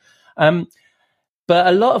well. But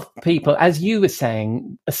a lot of people, as you were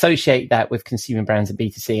saying, associate that with consumer brands and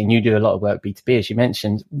B2C, and you do a lot of work B2B, as you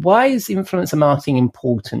mentioned. Why is influencer marketing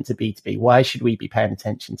important to B2B? Why should we be paying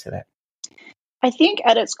attention to it? I think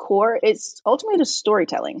at its core, it's ultimately just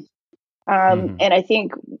storytelling. And I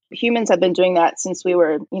think humans have been doing that since we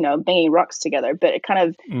were, banging rocks together. But it kind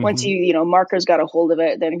of, once marketers got a hold of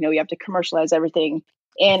it, then, we have to commercialize everything.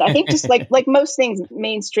 And I think just like most things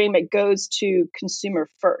mainstream, it goes to consumer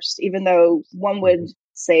first, even though one would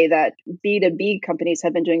say that B2B companies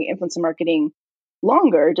have been doing influencer marketing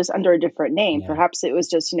longer, just under a different name. Perhaps it was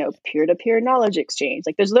just, peer-to-peer knowledge exchange.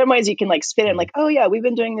 Like there's other ways you can like spin it, like, oh yeah, we've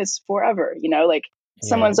been doing this forever,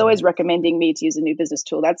 someone's always recommending me to use a new business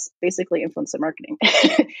tool. That's basically influencer marketing.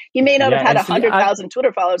 You may not have had 100,000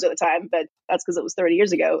 Twitter followers at the time, but that's because it was 30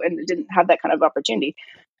 years ago and it didn't have that kind of opportunity.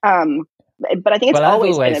 But I think it's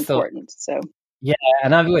always been important.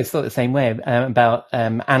 And I've always thought the same way about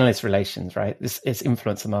analyst relations, right? It's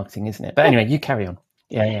influencer marketing, isn't it? But anyway, you carry on.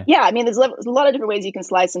 Yeah. I mean, there's a lot of different ways you can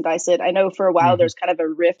slice and dice it. I know for a while there's kind of a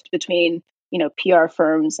rift between PR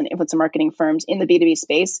firms and influencer marketing firms in the B2B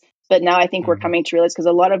space. But now I think we're coming to realize, because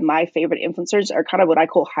a lot of my favorite influencers are kind of what I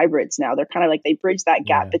call hybrids now. They're kind of like, they bridge that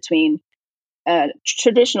gap between a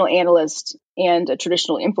traditional analyst and a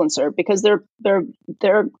traditional influencer, because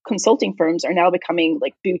their consulting firms are now becoming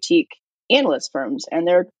like boutique analyst firms, and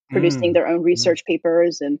they're producing their own research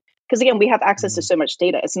papers. And because again, we have access to so much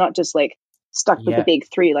data. It's not just like stuck with the big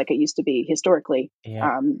three like it used to be historically.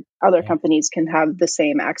 Other companies can have the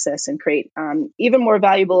same access and create even more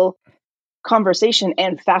valuable conversation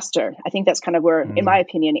and faster. I think that's kind of where, in my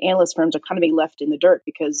opinion, analyst firms are kind of being left in the dirt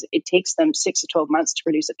because it takes them 6 to 12 months to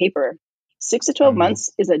produce a paper. 6 to 12 months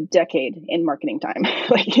is a decade in marketing time.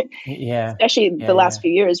 Especially the last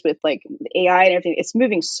few years with like AI and everything, it's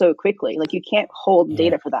moving so quickly. Like you can't hold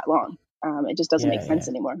data for that long. It just doesn't make sense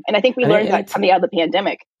anymore. And I think we learned that coming out of the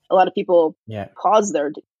pandemic, a lot of people paused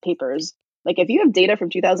their papers. Like if you have data from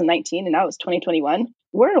 2019 and now it's 2021,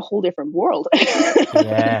 we're in a whole different world.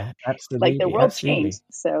 Absolutely. Like the world changed.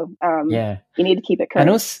 So you need to keep it current.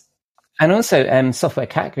 And also, software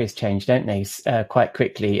categories change, don't they, quite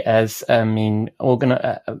quickly? As vendors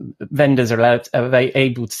are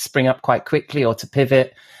able to spring up quite quickly or to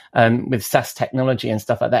pivot with SaaS technology and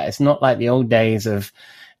stuff like that. It's not like the old days of,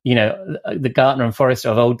 the Gartner and Forrester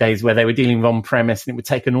of old days where they were dealing with on-premise and it would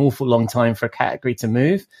take an awful long time for a category to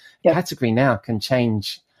move. Category now can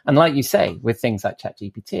change, and like you say, with things like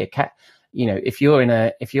ChatGPT, if you're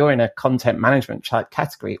in a content management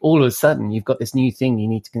category, all of a sudden you've got this new thing you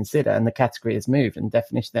need to consider, and the category has moved, and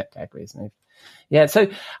definition of that category has moved. So,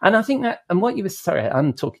 and I think that, and what you were, sorry,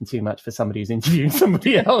 I'm talking too much for somebody who's interviewing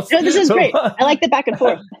somebody else. No, this is great. I like the back and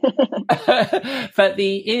forth. But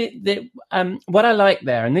what I like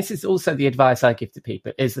there, and this is also the advice I give to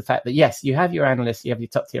people, is the fact that yes, you have your analysts, you have your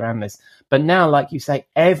top tier analysts, but now, like you say,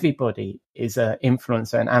 everybody is an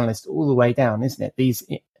influencer and analyst all the way down, isn't it?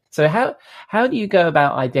 So how do you go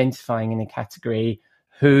about identifying in a category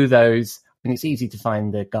who those? And it's easy to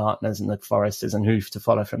find the Gartners and the Forresters and who to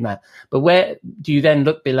follow from that. But where do you then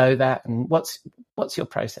look below that? And what's your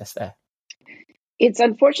process there? It's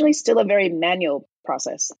unfortunately still a very manual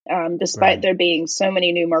process. Despite there being so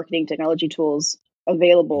many new marketing technology tools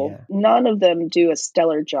available, none of them do a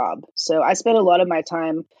stellar job. So I spend a lot of my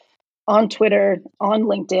time on Twitter, on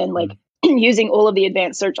LinkedIn, like using all of the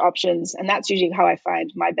advanced search options. And that's usually how I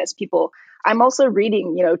find my best people. I'm also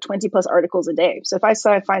reading, 20 plus articles a day. So if I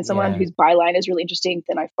find someone whose byline is really interesting,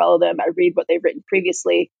 then I follow them. I read what they've written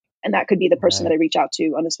previously, and that could be the person that I reach out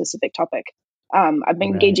to on a specific topic. I've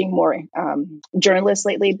been engaging more journalists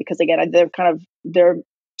lately because again, they're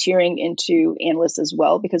tiering into analysts as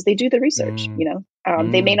well because they do the research.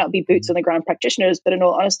 They may not be boots on the ground practitioners, but in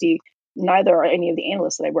all honesty, neither are any of the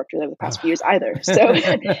analysts that I've worked with over the past few years either. So,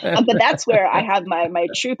 but that's where I have my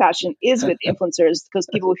true passion is with influencers, because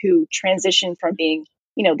people who transition from being,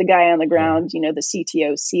 the guy on the ground, the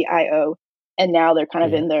CTO, CIO, and now they're kind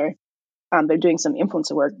of in their, they're doing some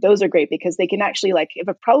influencer work. Those are great because they can actually, like, if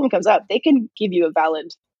a problem comes up, they can give you a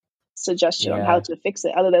valid suggestion on how to fix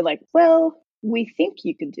it, other than like, well, we think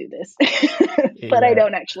you can do this, but I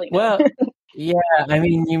don't actually know. Well, yeah, I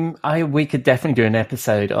mean, we could definitely do an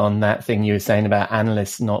episode on that thing you were saying about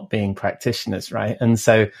analysts not being practitioners, right? And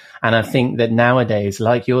I think that nowadays,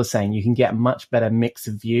 like you're saying, you can get a much better mix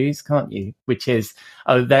of views, can't you? Which is,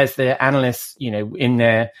 there's the analysts, in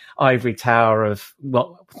their ivory tower of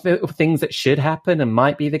things that should happen and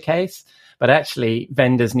might be the case. But actually,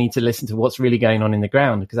 vendors need to listen to what's really going on in the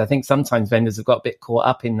ground, because I think sometimes vendors have got a bit caught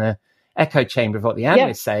up in the echo chamber of what the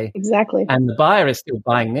analysts say. Exactly. And the buyer is still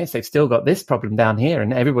buying this. They've still got this problem down here,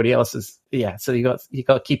 and everybody else is, so you got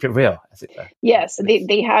to keep it real, as it were. Yes,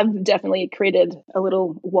 they have definitely created a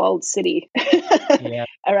little walled city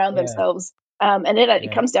around themselves. And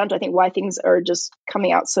it comes down to, I think, why things are just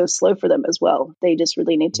coming out so slow for them as well. They just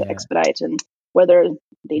really need to expedite, and whether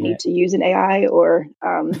they need to use an AI or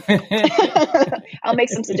I'll make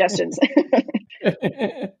some suggestions.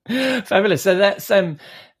 Fabulous. So that's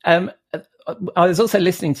I was also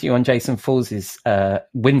listening to you on Jason Falls's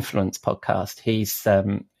Winfluence podcast.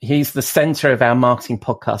 He's the center of our marketing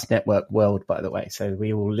podcast network world, by the way. So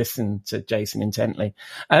we will listen to Jason intently,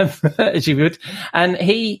 as you would. And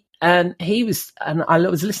I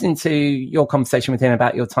was listening to your conversation with him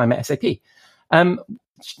about your time at SAP.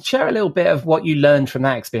 Share a little bit of what you learned from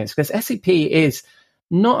that experience, because SAP is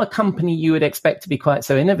not a company you would expect to be quite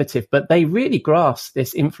so innovative, but they really grasped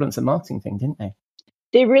this influencer marketing thing, didn't they?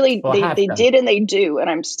 They really, they did, and they do, and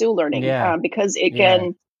I'm still learning because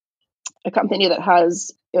again, a company that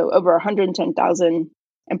has over 110,000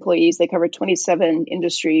 employees, they cover 27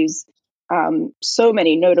 industries, so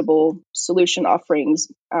many notable solution offerings.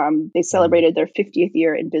 They celebrated their 50th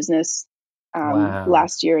year in business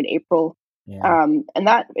last year in April. And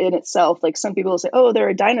that in itself, like, some people will say, oh, they're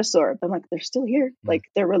a dinosaur, but I'm like, they're still here. Like,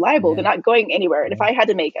 they're reliable. They're not going anywhere. And if I had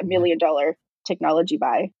to make $1 million technology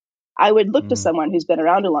buy, I would look to someone who's been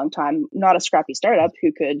around a long time, not a scrappy startup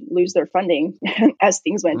who could lose their funding as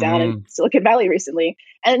things went down in Silicon Valley recently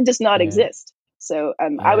and just not exist. So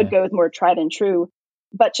I would go with more tried and true.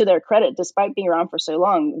 but to their credit, despite being around for so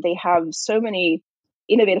long, they have so many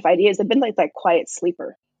innovative ideas. They've been like that quiet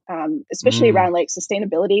sleeper, especially around like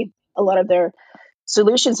sustainability. A lot of their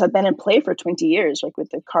solutions have been in play for 20 years, like with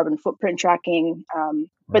the carbon footprint tracking.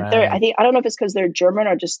 But I don't know if it's because they're German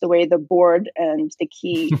or just the way the board and the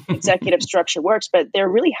key executive structure works, but they're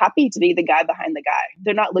really happy to be the guy behind the guy.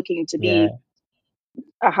 They're not looking to be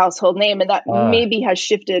a household name. And that maybe has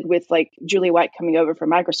shifted with like Julie White coming over from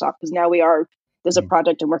Microsoft, because now there's a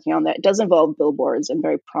project I'm working on that does involve billboards in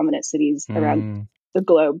very prominent cities around the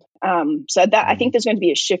globe. So that I think there's going to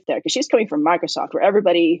be a shift there, because she's coming from Microsoft, where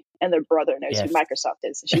everybody and their brother knows who Microsoft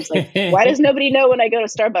is. So she's like, why does nobody know when I go to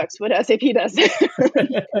Starbucks what SAP does?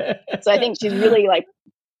 So I think she's really like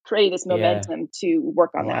created this momentum to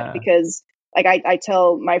work on that, because like I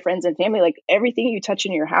tell my friends and family, like everything you touch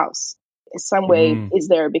in your house in some way is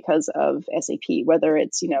there because of SAP, whether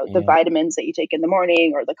it's, the vitamins that you take in the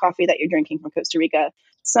morning or the coffee that you're drinking from Costa Rica.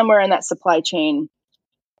 Somewhere in that supply chain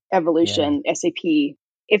evolution, SAP,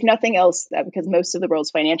 if nothing else, that because most of the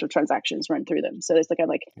world's financial transactions run through them. So it's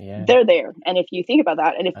like they're there. And if you think about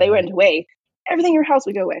that, and if they went away, everything in your house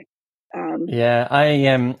would go away.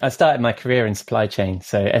 I started my career in supply chain.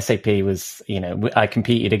 So SAP was, I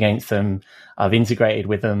competed against them. I've integrated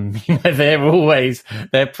with them.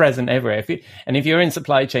 They're present everywhere. If you're in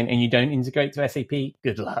supply chain and you don't integrate to SAP,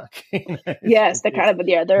 good luck. Yes,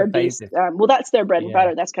 they're a beast. Well, that's their bread and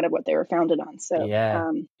butter. That's kind of what they were founded on. So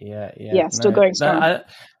still going strong.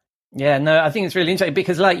 I think it's really interesting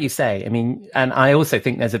because, like you say, I mean, and I also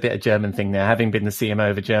think there's a bit of German thing there, having been the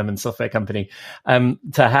CMO of a German software company, I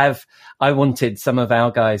wanted some of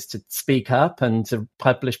our guys to speak up and to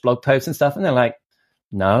publish blog posts and stuff. And they're like,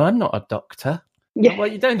 no, I'm not a doctor. Yeah. Well,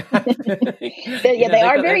 you don't have to. They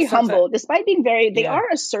are very humble, despite being they are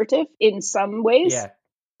assertive in some ways,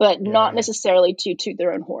 but not necessarily to toot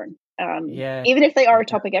their own horn. Even if they are a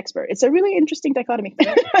topic expert. It's a really interesting dichotomy.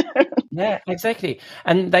 Yeah, exactly.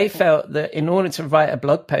 And they felt that in order to write a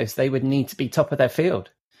blog post, they would need to be top of their field,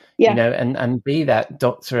 and be that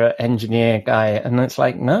doctor, engineer guy. And it's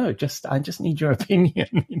like, no, I just need your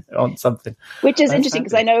opinion on something. Which is interesting,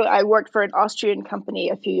 because I know I worked for an Austrian company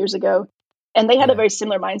a few years ago, and they had a very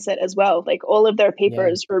similar mindset as well. Like all of their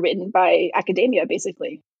papers were written by academia,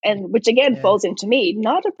 basically. And which again falls into me,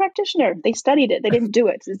 not a practitioner. They studied it. They didn't do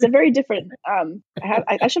it. It's a very different,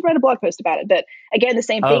 I should write a blog post about it. But again, the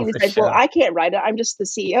same thing. He's like, well, I can't write it. I'm just the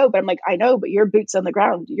CEO. But I'm like, I know, but you're boots on the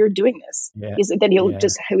ground. You're doing this. Yeah. He's like, then he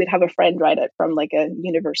would have a friend write it from like a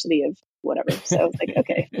university of whatever. So it's like,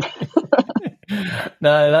 okay.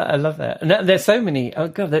 No, I love that. And there's so many. Oh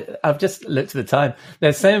God, I've just looked at the time.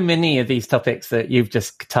 There's so many of these topics that you've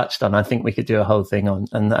just touched on. I think we could do a whole thing on.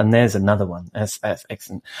 And there's another one. That's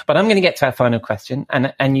excellent. But I'm going to get to our final question.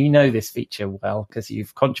 And you know this feature well because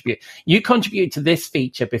you've contributed. You contributed to this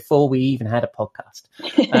feature before we even had a podcast.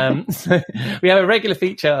 So we have a regular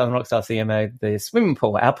feature on Rockstar CMO, the swimming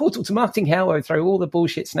pool, our portal to marketing hell, where we throw all the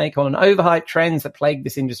bullshit snake on overhyped trends that plague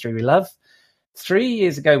this industry we love. 3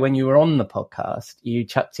 years ago, when you were on the podcast, you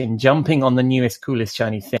chucked in jumping on the newest, coolest,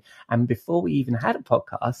 shiny thing. And before we even had a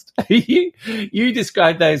podcast, you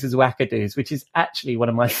described those as wackadoos, which is actually one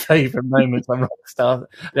of my favorite moments on Rockstar,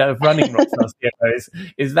 running Rockstar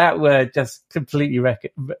CMOs, is that word just completely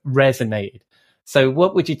resonated. So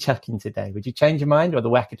what would you chuck in today? Would you change your mind, or the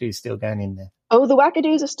wackadoos still going in there? Oh, the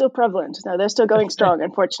wackadoos are still prevalent. No, they're still going strong,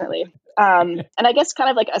 unfortunately. And I guess kind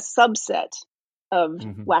of like a subset of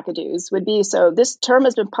wackadoos would be, so this term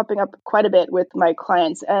has been popping up quite a bit with my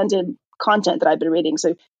clients and in content that I've been reading.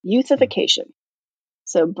 So youthification.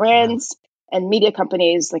 So brands and media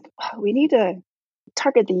companies like, we need to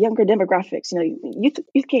target the younger demographics. Youth.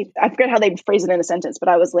 I forget how they phrase it in a sentence, but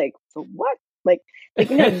I was like, for what? Like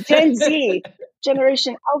Gen Z,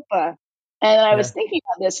 Generation Alpha. And I was thinking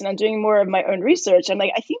about this, and I'm doing more of my own research. I'm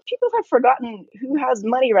like, I think people have forgotten who has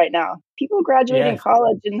money right now. People graduating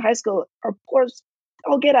college and high school are poor.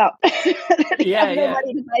 Oh, get out. They have no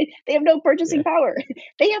money to buy. They have no purchasing power.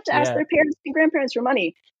 They have to ask their parents and grandparents for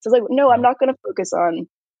money. So it's like, no, I'm not going to focus on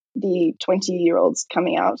the 20-year-olds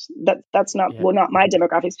coming out. That's not not my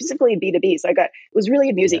demographic, specifically B2B. So it was really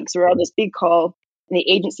amusing because we were on this big call, and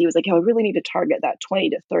the agency was like, I really need to target that 20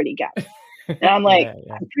 to 30 gap. And I'm like,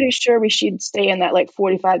 I'm pretty sure we should stay in that like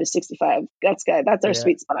 45 to 65. That's our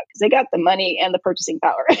sweet spot, because they got the money and the purchasing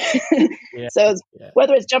power. So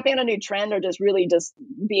whether it's jumping on a new trend or just really just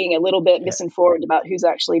being a little bit misinformed about who's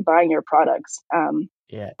actually buying your products,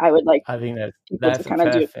 I would like people to kind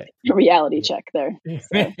of do a reality check there.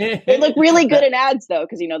 So, they look really good in ads though,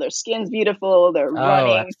 because their skin's beautiful, they're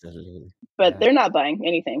running, but they're not buying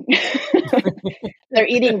anything. They're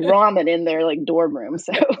eating ramen in their like dorm room.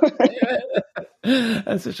 So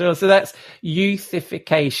That's for sure. So that's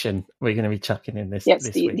youthification we're going to be chucking in this. Yes,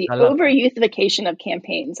 this the week. over-youthification of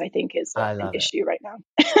campaigns, I think, is an issue right now.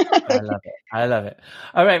 I love it. I love it.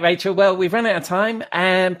 All right, Rachel. Well, we've run out of time,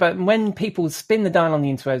 but when people spin the dial on the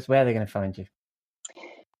interwebs, where are they going to find you?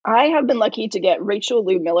 I have been lucky to get Rachel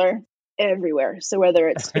Lou Miller everywhere. So whether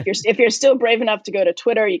it's if you're still brave enough to go to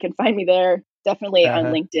Twitter, you can find me there. Definitely on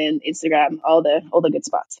LinkedIn, Instagram, all the good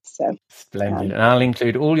spots. So splendid. And I'll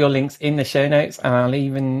include all your links in the show notes, and I'll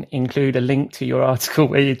even include a link to your article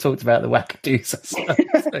where you talked about the wackadoos.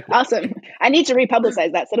 Awesome. I need to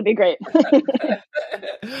republicize that, so it'll be great.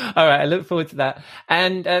 All right, I look forward to that.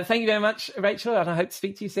 And thank you very much, Rachel, and I hope to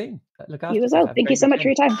speak to you soon. Look after you as well. Thank you so much for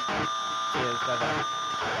your time. Cheers. Bye-bye.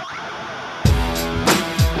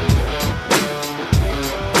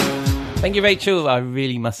 Thank you, Rachel. I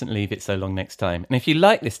really mustn't leave it so long next time. And if you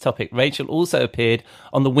like this topic, Rachel also appeared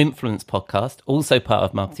on the Winfluence podcast, also part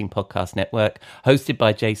of Marketing Podcast Network, hosted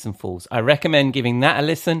by Jason Falls. I recommend giving that a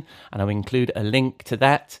listen, and I'll include a link to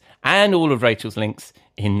that and all of Rachel's links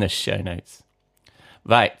in the show notes.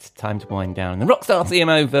 Right, time to wind down in the Rockstar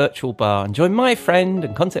CMO virtual bar and join my friend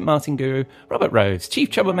and content marketing guru, Robert Rose,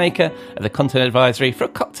 chief troublemaker at the Content Advisory, for a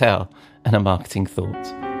cocktail and a marketing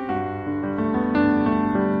thought.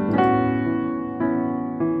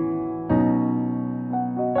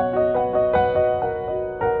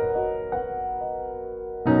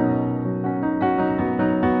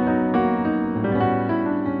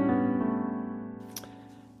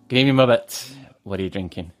 Good evening, Robert. What are you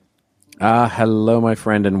drinking? Hello, my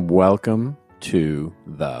friend, and welcome to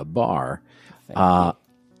the bar.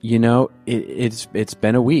 It's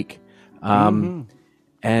been a week, and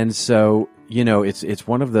so it's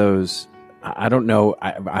one of those. I don't know.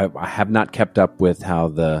 I have not kept up with how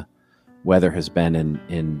the weather has been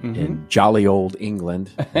in jolly old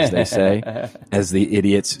England, as they say, as the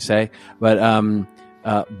idiots say, but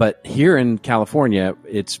here in California,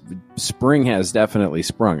 spring has definitely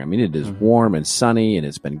sprung. I mean, it is warm and sunny, and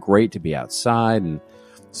it's been great to be outside. And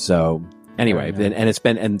so, anyway,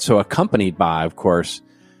 and so accompanied by, of course,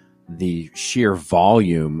 the sheer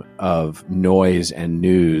volume of noise and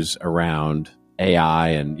news around AI,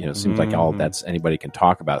 and it seems like all that's anybody can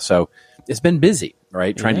talk about. So it's been busy,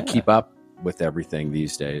 right? Trying to keep up with everything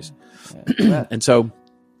these days. Yeah. And so,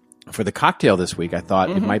 for the cocktail this week, I thought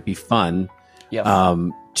it might be fun. Yes.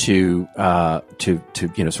 To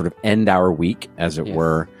sort of end our week, as it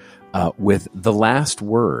were, with the last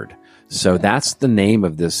word. So that's the name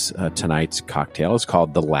of this tonight's cocktail. It's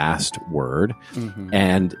called The Last Word,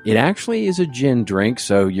 and it actually is a gin drink.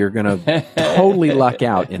 So you're going to totally luck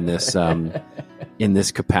out in this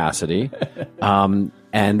capacity.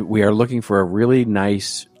 And we are looking for a really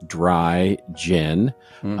nice dry gin.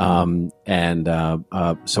 So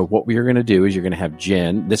what we are going to do is you're going to have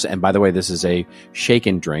gin. And by the way, this is a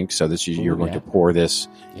shaken drink. So you're going to pour this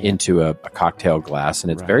into a cocktail glass,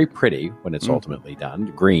 and it's very pretty when it's ultimately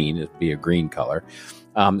done. Green, it'd be a green color.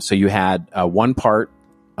 So you had 1 part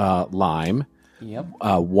lime,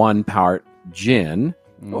 1 part gin,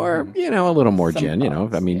 or a little more gin.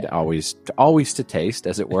 I mean, always to taste,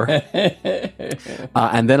 as it were.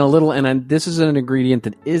 And then a little. And this is an ingredient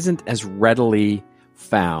that isn't as readily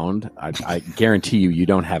found. I guarantee you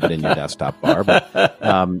don't have it in your desktop bar, but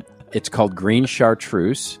it's called green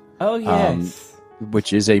chartreuse. Oh yes,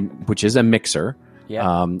 which is a mixer.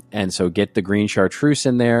 Yeah. And so get the green chartreuse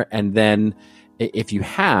in there, and then if you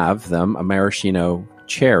have them, a maraschino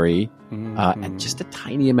cherry. And just a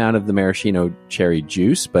tiny amount of the maraschino cherry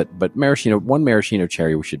juice, but one maraschino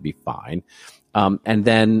cherry should be fine. And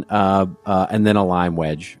then a lime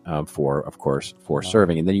wedge for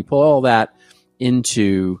serving. And then you pull all that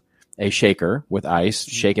into a shaker with ice,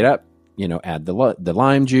 shake it up, add the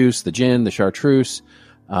lime juice, the gin, the chartreuse,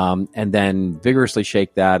 and then vigorously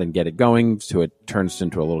shake that and get it going so it turns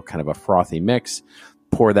into a little kind of a frothy mix.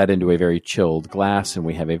 Pour that into a very chilled glass, and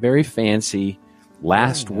we have a very fancy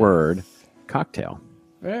last word cocktail.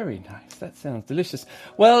 Very nice. That sounds delicious.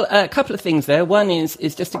 Well, a couple of things there. One is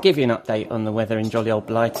just to give you an update on the weather in jolly old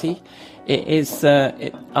Blighty. It is.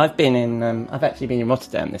 I've actually been in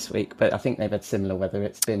Rotterdam this week, but I think they've had similar weather.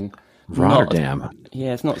 It's been Rotterdam.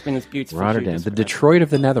 It's not been as beautiful. Rotterdam, the Detroit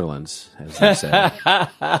of the Netherlands, as they say.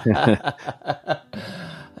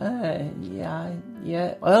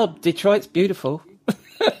 Yeah. Well, Detroit's beautiful.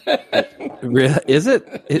 Is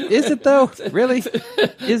it? Is it though? Really?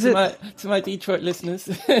 Is it? To my Detroit listeners.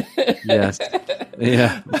 Yes.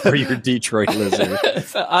 Yeah. For your Detroit listeners.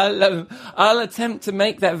 So I'll attempt to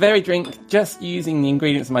make that very drink just using the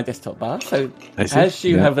ingredients of my desktop bar. So as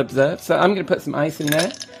you have observed, so I'm going to put some ice in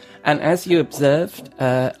there, and as you observed,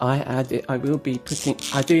 I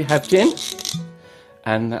do have gin.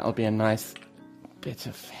 And that'll be a nice bit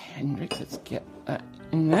of Hendrix. Let's get that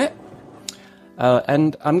in there.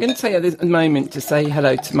 And I'm going to take a moment to say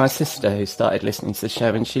hello to my sister who started listening to the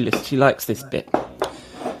show, and she likes this bit.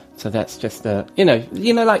 So that's just you know,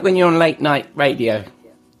 like when you're on late night radio,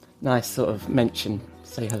 nice sort of mention.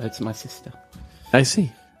 Say hello to my sister. I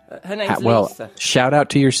see. Her name's Lisa. Shout out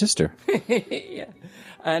to your sister. Yeah.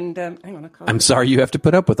 And hang on, I can't. I'm sorry you have to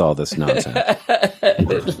put up with all this nonsense.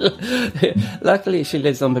 Luckily, she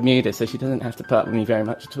lives on Bermuda, so she doesn't have to put up with me very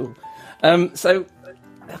much at all. So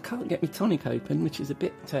I can't get my tonic open, which is a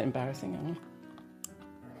bit embarrassing.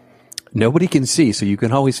 Nobody can see, so you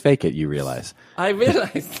can always fake it, you realize. I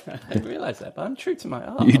realise that, but I'm true to my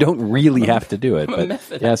art. You don't really have to do it.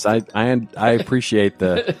 But yes, I appreciate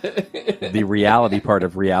the reality part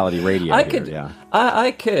of reality radio.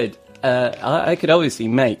 I could obviously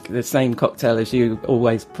make the same cocktail as you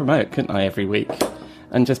always promote, couldn't I, every week?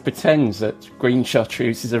 And just pretend that green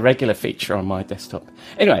chartreuse is a regular feature on my desktop.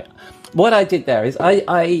 Anyway, what I did there is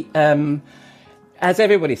I as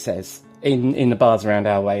everybody says in the bars around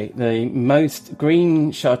our way, the most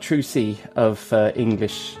green chartreusey of the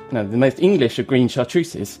most English of green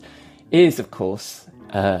chartreuses is, of course,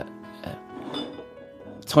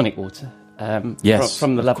 tonic water. Yes,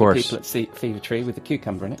 from the lovely people at Fever Tree with the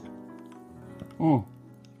cucumber in it.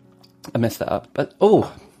 I messed that up, but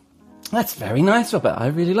that's very nice, Robert. I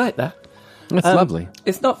really like that. That's lovely.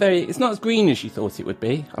 It's not as green as you thought it would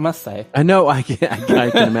be, I must say. I know. I can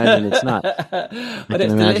imagine it's not. But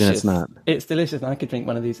it's delicious. It's not. It's delicious, and I could drink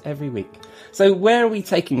one of these every week. So, where are we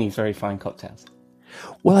taking these very fine cocktails?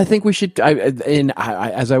 Well, I think we should.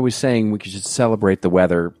 As I was saying, we should celebrate the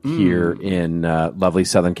weather here in lovely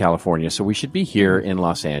Southern California. So we should be here in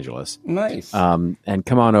Los Angeles. Nice. And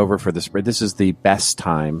come on over for the spring. This is the best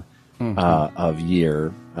time of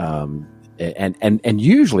year. And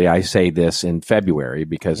usually I say this in February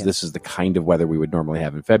because this is the kind of weather we would normally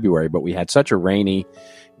have in February. But we had such a rainy,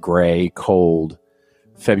 gray, cold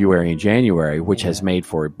February and January, which has made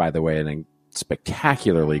for, by the way, a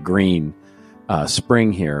spectacularly green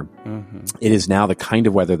spring here. It is now the kind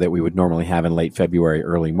of weather that we would normally have in late February,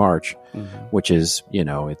 early March, which is,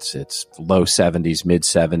 it's low 70s, mid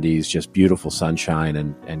 70s, just beautiful sunshine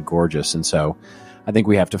and gorgeous. And so I think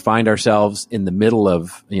we have to find ourselves in the middle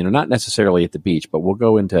of, not necessarily at the beach, but we'll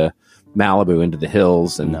go into Malibu, into the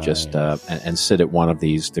hills, and just and sit at one of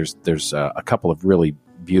these. There's a couple of really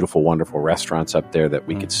beautiful, wonderful restaurants up there that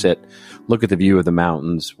we could sit, look at the view of the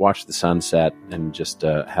mountains, watch the sunset, and just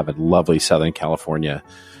have a lovely Southern California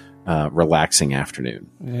relaxing afternoon.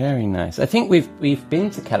 Very nice. I think we've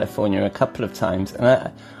been to California a couple of times,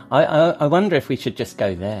 and I wonder if we should just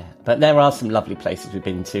go there. But there are some lovely places we've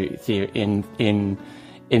been to in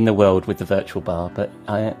the world with the virtual bar. But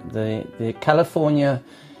the California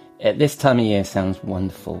at this time of year sounds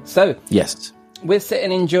wonderful. So yes, we're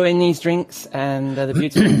sitting enjoying these drinks and the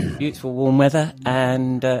beautiful, beautiful warm weather.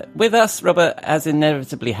 And with us, Robert, as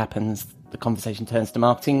inevitably happens, the conversation turns to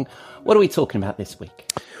marketing. What are we talking about this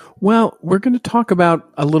week? Well, we're going to talk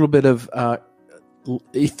about a little bit of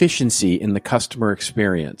efficiency in the customer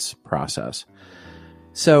experience process.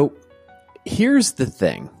 So here's the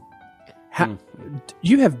thing.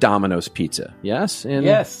 You have Domino's pizza, yes?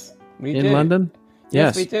 Yes, we do. In London?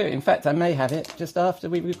 Yes, we do. In fact, I may have it just after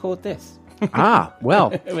we record this. Well.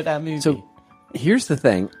 With our movie. So here's the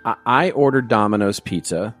thing. I ordered Domino's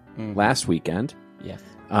pizza last weekend. Yes.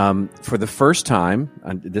 For the first time,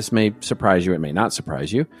 this may surprise you, it may not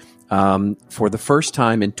surprise you, for the first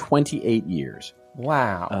time in 28 years.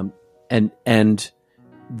 Wow. And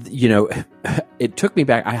it took me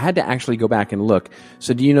back. I had to actually go back and look.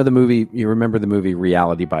 So do you know the movie, you remember the movie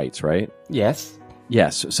Reality Bites, right? Yes.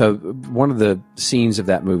 Yes. So one of the scenes of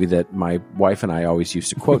that movie that my wife and I always used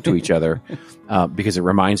to quote to each other, because it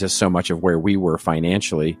reminds us so much of where we were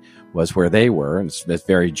financially, was where they were. And it's this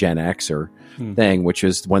very Gen Xer thing, which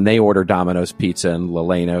is when they order Domino's pizza, and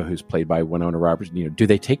Lelena, who's played by Winona Roberts, do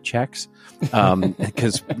they take checks?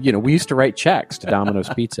 Because, we used to write checks to Domino's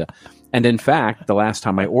Pizza. And in fact, the last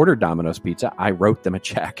time I ordered Domino's Pizza, I wrote them a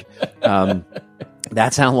check.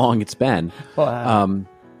 That's how long it's been. Wow.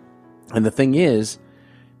 And the thing is,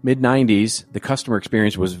 mid-90s, the customer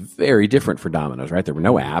experience was very different for Domino's, right? There were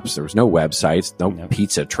no apps. There was no websites, no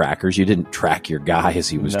pizza trackers. You didn't track your guy as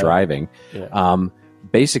he was driving. Yeah.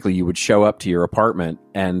 Basically, you would show up to your apartment,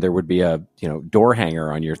 and there would be a door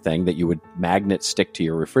hanger on your thing that you would magnet stick to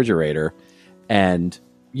your refrigerator. And,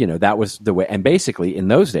 that was the way. And basically, in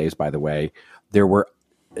those days, by the way, there were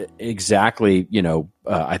exactly,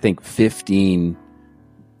 I think 15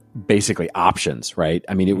 basically options, right?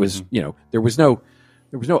 I mean, it was, there was no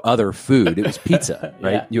there was no other food. It was pizza,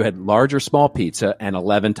 right? Yeah. You had large or small pizza and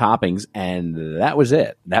 11 toppings, and that was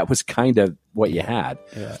it. That was kind of what you had.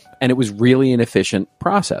 Yeah. And it was really an efficient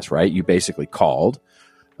process, right? You basically called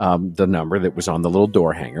the number that was on the little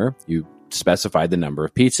door hanger. You specified the number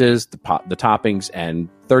of pizzas, the toppings, and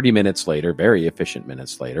 30 minutes later, very efficient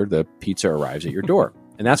minutes later, the pizza arrives at your door.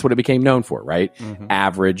 And that's what it became known for, right? Mm-hmm.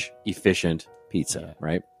 Average, efficient pizza,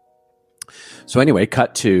 right? So anyway,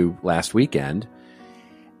 cut to last weekend,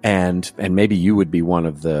 and maybe you would be one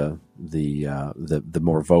of the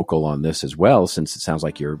more vocal on this as well, since it sounds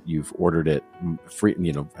like you've ordered it very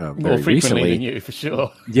More frequently recently than you, for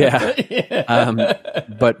sure. Yeah. Yeah.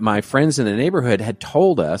 But my friends in the neighborhood had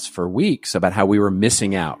told us for weeks about how we were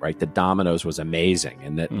missing out, right? The Domino's was amazing,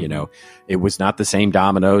 and that, it was not the same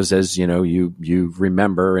Domino's as, you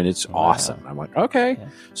remember, and it's awesome. I'm like, okay. Yeah.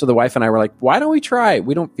 So the wife and I were like, why don't we try it?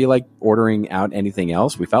 We don't feel like ordering out anything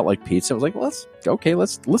else. We felt like pizza. I was like, well,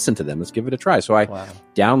 let's listen to them. Let's give it a try. So I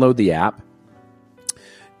download the app,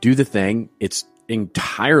 do the thing. It's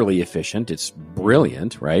entirely efficient. It's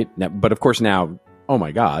brilliant, right? Now, but of course now, oh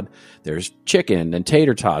my God, there's chicken and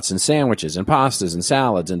tater tots and sandwiches and pastas and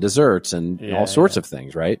salads and desserts and all sorts of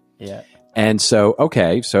things, right? Yeah. And so,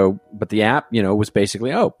 but the app, was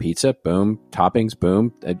basically, pizza, boom, toppings,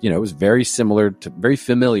 boom. It was very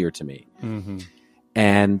familiar to me. Mm-hmm.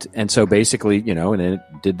 And so basically, and then it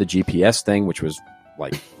did the GPS thing, which was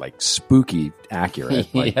like spooky accurate,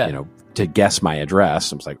 to guess my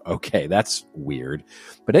address. I was like, okay, that's weird.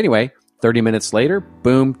 But anyway, 30 minutes later,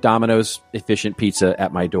 boom, Domino's efficient pizza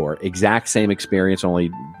at my door. Exact same experience,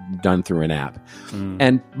 only done through an app.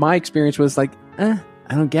 And my experience was like, I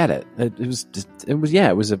don't get it. It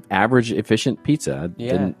was an average efficient pizza. I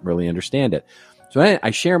didn't really understand it. So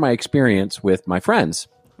I share my experience with my friends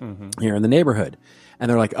here in the neighborhood, and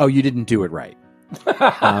they're like, oh, you didn't do it right.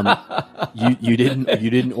 You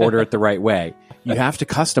didn't order it the right way. You have to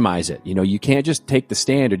customize it. You can't just take the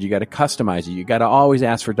standard. You got to customize it. You got to always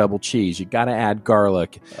ask for double cheese. You got to add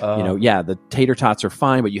garlic. The tater tots are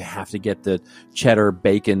fine, but you have to get the cheddar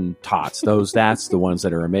bacon tots. That's the ones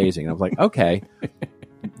that are amazing. I was like, okay.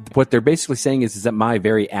 What they're basically saying is that my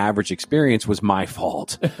very average experience was my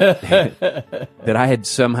fault. That I had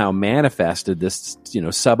somehow manifested this,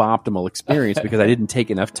 suboptimal experience because I didn't take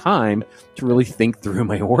enough time to really think through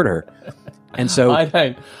my order. And so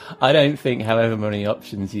I don't think however many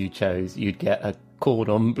options you chose, you'd get a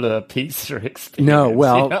cordon bleu pizza experience. No,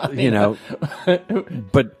 well,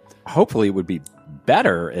 but hopefully it would be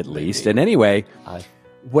better at least. And anyway,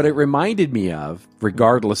 what it reminded me of,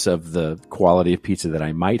 regardless of the quality of pizza that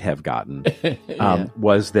I might have gotten,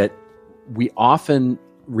 was that we often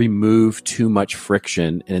remove too much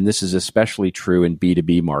friction, and this is especially true in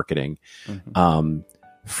B2B marketing,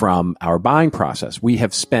 from our buying process. We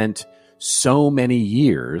have spent so many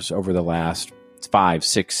years over the last 5,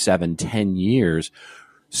 6, 7, 10 years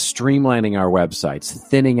streamlining our websites,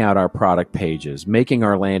 thinning out our product pages, making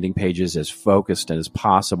our landing pages as focused as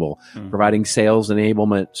possible, providing sales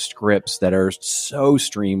enablement scripts that are so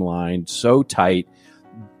streamlined, so tight.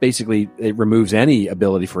 Basically, it removes any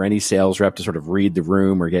ability for any sales rep to sort of read the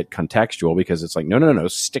room or get contextual, because it's like, no,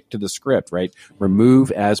 stick to the script, right?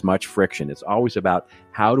 Remove as much friction. It's always about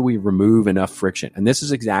how do we remove enough friction? And this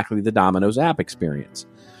is exactly the Domino's app experience.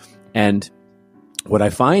 And what I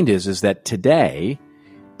find is that today,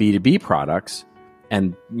 B2B products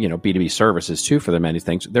and, B2B services too, for the many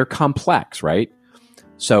things, they're complex, right?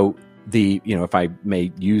 So if I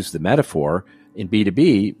may use the metaphor, in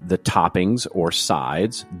B2B, the toppings or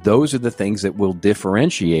sides, those are the things that will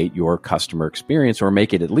differentiate your customer experience or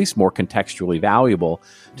make it at least more contextually valuable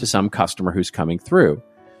to some customer who's coming through.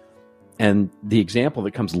 And the example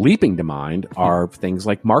that comes leaping to mind are things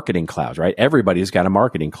like marketing clouds, right? Everybody's got a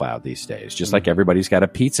marketing cloud these days, just like everybody's got a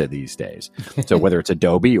pizza these days. So whether it's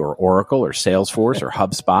Adobe or Oracle or Salesforce or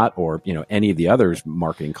HubSpot or, any of the other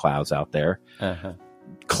marketing clouds out there,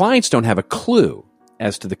 clients don't have a clue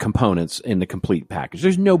as to the components in the complete package.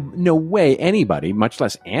 There's no way anybody, much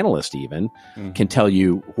less analyst even, can tell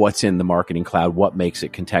you what's in the marketing cloud, what makes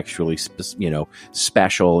it contextually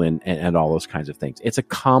special and all those kinds of things. It's a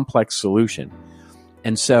complex solution.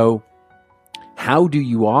 And so how do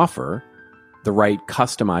you offer the right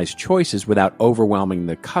customized choices without overwhelming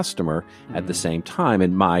the customer at the same time?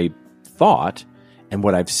 And my thought, and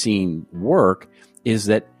what I've seen work, is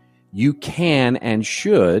that you can and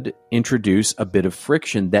should introduce a bit of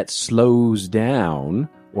friction that slows down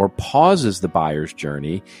or pauses the buyer's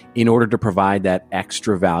journey in order to provide that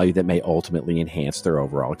extra value that may ultimately enhance their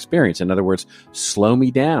overall experience. In other words, slow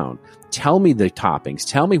me down. Tell me the toppings.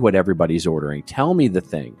 Tell me what everybody's ordering. Tell me the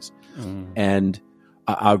things. And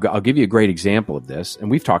I'll give you a great example of this, and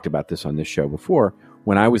we've talked about this on this show before.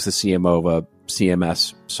 When I was the CMO of a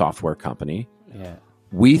CMS software company,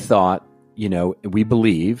 we thought, we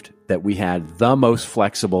believed that we had the most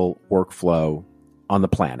flexible workflow on the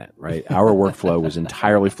planet, right? Our workflow was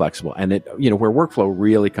entirely flexible. And where workflow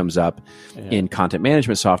really comes up in content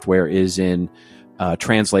management software is in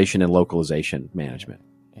translation and localization management.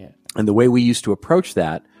 Yeah. And the way we used to approach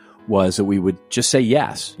that was that we would just say,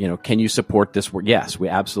 yes, can you support this work? Yes, we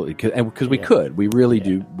absolutely could. And because we could, we really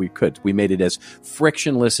do. We could. We made it as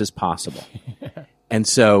frictionless as possible. And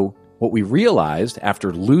so what we realized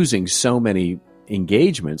after losing so many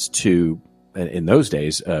engagements to, in those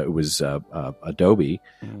days, it was Adobe,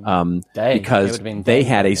 because they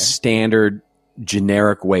had a standard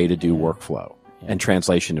generic way to do workflow and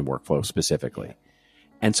translation and workflow specifically.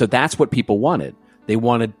 And so that's what people wanted. They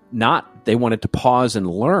wanted to pause and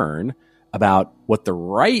learn about what the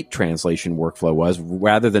right translation workflow was,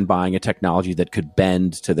 rather than buying a technology that could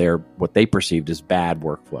bend to what they perceived as bad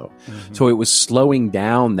workflow. Mm-hmm. So it was slowing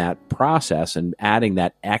down that process and adding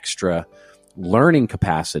that extra learning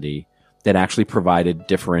capacity that actually provided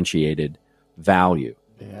differentiated value.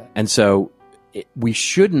 Yeah. And so we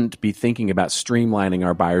shouldn't be thinking about streamlining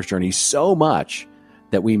our buyer's journey so much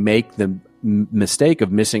that we make the mistake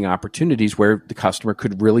of missing opportunities where the customer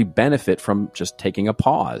could really benefit from just taking a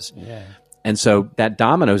pause. Yeah. And so that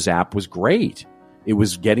Dominos app was great. It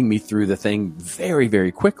was getting me through the thing very,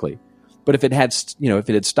 very quickly. But if it had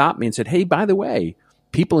stopped me and said, hey, by the way,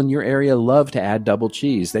 people in your area love to add double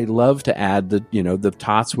cheese. They love to add the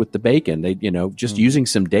tots with the bacon. They, just using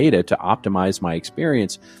some data to optimize my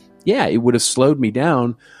experience. Yeah, it would have slowed me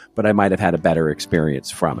down, but I might have had a better experience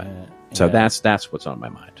from it. So that's what's on my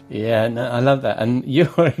mind. Yeah, no, I love that. And your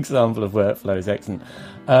example of workflow is excellent,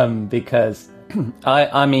 because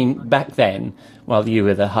I mean, back then, while you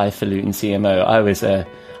were the highfalutin CMO,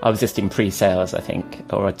 I was just in pre-sales, I think,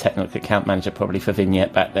 or a technical account manager probably for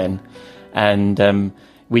Vignette back then. And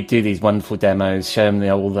we'd do these wonderful demos, show them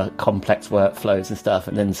all the complex workflows and stuff,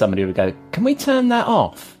 and then somebody would go, "Can we turn that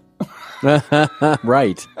off?"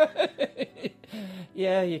 Right.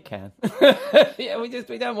 Yeah, you can. Yeah, we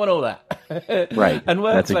don't want all that. Right. And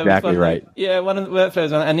workflow, that's exactly right. Yeah, one of the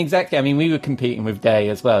workflows, and exactly. I mean, we were competing with Day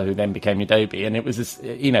as well, who then became Adobe, and it was this,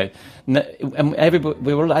 and everybody,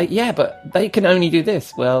 we were like, yeah, but they can only do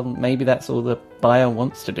this. Well, maybe that's all the buyer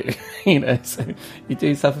wants to do, So you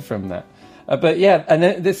do suffer from that. But yeah, and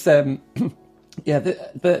this, the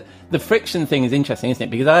friction thing is interesting, isn't it?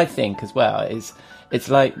 Because I think as well it's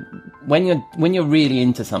like when you're really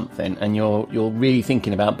into something and you're really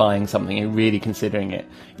thinking about buying something, you're really considering it,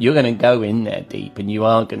 you're going to go in there deep and you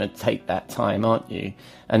are going to take that time, aren't you?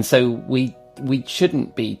 And so we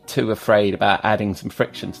shouldn't be too afraid about adding some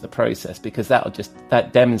friction to the process, because that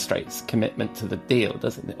demonstrates commitment to the deal,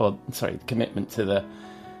 doesn't it? Or sorry, commitment to the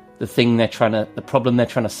problem they're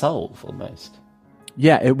trying to solve almost.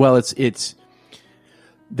 Yeah,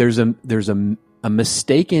 there's a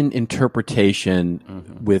mistaken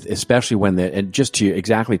interpretation with, especially when and just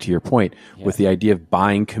exactly to your point, with the idea of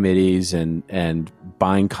buying committees and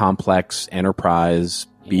buying complex enterprise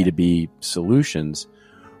B2B solutions,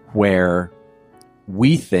 where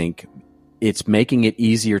we think it's making it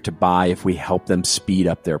easier to buy if we help them speed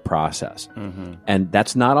up their process. Mm-hmm. And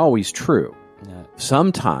that's not always true. No.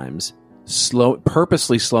 Sometimes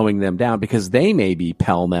purposely slowing them down because they may be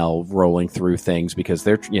pell-mell rolling through things because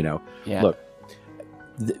they're, look,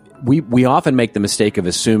 we often make the mistake of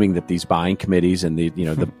assuming that these buying committees and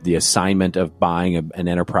the assignment of buying an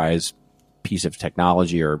enterprise piece of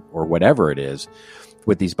technology or whatever it is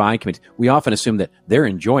with these buying committees, we often assume that they're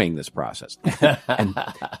enjoying this process, and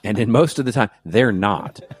in most of the time they're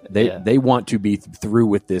not. They want to be through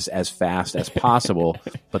with this as fast as possible,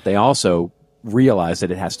 but they also realize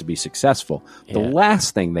that it has to be successful. The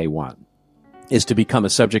last thing they want is to become a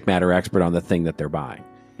subject matter expert on the thing that they're buying.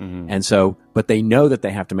 Mm-hmm. And so, but they know that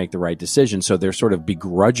they have to make the right decision. So they're sort of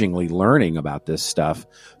begrudgingly learning about this stuff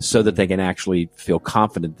so that they can actually feel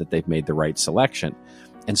confident that they've made the right selection.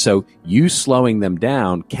 And so you slowing them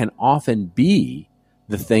down can often be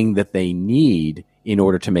the thing that they need in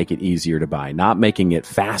order to make it easier to buy, not making it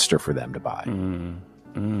faster for them to buy.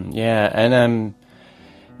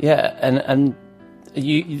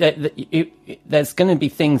 There's going to be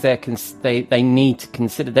things they need to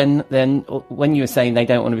consider. Then when you were saying they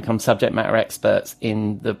don't want to become subject matter experts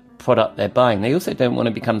in the product they're buying, they also don't want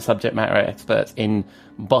to become subject matter experts in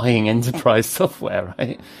buying enterprise software,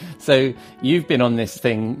 right? So you've been on this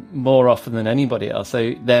thing more often than anybody else.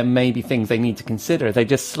 So there may be things they need to consider. If they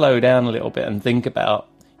just slow down a little bit and think about,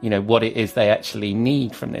 what it is they actually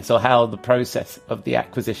need from this, or how the process of the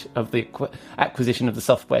acquisition of the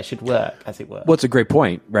software should work, as it were. Well, it's a great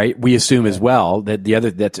point, right? We assume as well that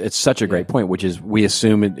it's such a great point, which is we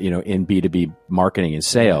assume it, in B2B marketing and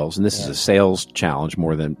sales, and this is a sales challenge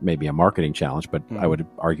more than maybe a marketing challenge, but I would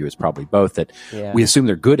argue it's probably both, that we assume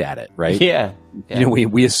they're good at it, right? Yeah.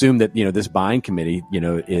 We assume that, this buying committee,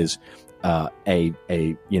 is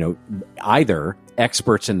either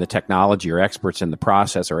experts in the technology or experts in the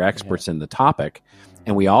process or experts in the topic.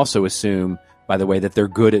 And we also assume, by the way, that they're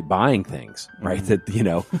good at buying things, right? That,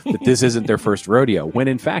 that this isn't their first rodeo, when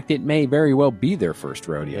in fact it may very well be their first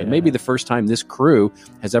rodeo. Yeah. It may be the first time this crew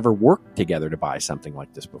has ever worked together to buy something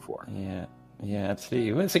like this before. Yeah. Yeah,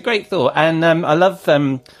 absolutely. Well, it's a great thought, and I love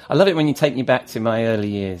it when you take me back to my early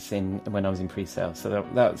years when I was in pre-sales. So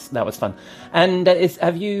that was fun. And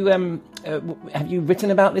have you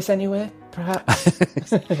written about this anywhere, perhaps?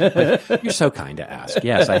 You're so kind to ask.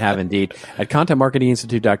 Yes, I have indeed. At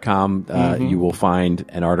contentmarketinginstitute.com, you will find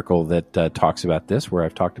an article that talks about this, where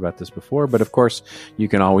I've talked about this before. But of course, you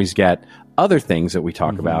can always get other things that we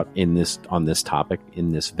talk about on this topic,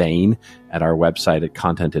 in this vein, at our website at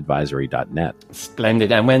contentadvisory.net.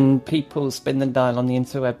 Splendid. And when people spin the dial on the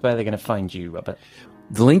interweb, where are they going to find you, Robert?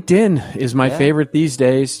 LinkedIn is my favorite these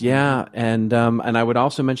days. Yeah. And I would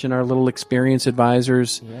also mention our little Experience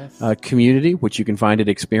Advisors community, which you can find at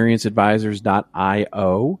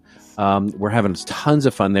experienceadvisors.io. We're having tons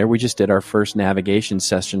of fun there. We just did our first navigation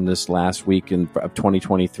session this last week of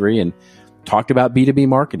 2023 and talked about B2B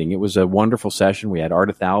marketing. It was a wonderful session. We had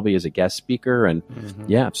Ardith Albee as a guest speaker. And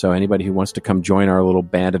so anybody who wants to come join our little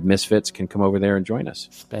band of misfits can come over there and join us.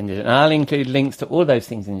 Splendid. And I'll include links to all those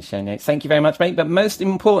things in the show notes. Thank you very much, mate. But most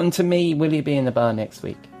important to me, will you be in the bar next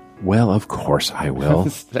week? Well, of course I will.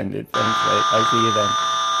 Splendid. Thanks, mate. I'll see you then.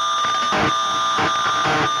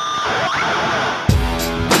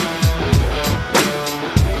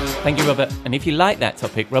 Thank you, Robert. And if you like that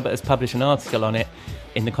topic, Robert has published an article on it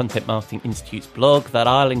in the Content Marketing Institute's blog that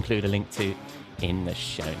I'll include a link to in the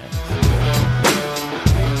show notes.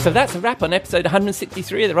 So that's a wrap on episode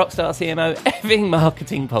 163 of the Rockstar CMO Effing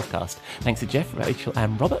Marketing Podcast. Thanks to Jeff, Rachel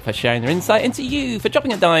and Robert for sharing their insight, and to you for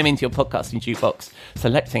dropping a dime into your podcasting jukebox,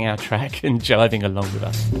 selecting our track and jiving along with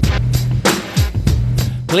us.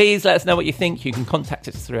 Please let us know what you think. You can contact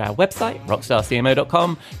us through our website,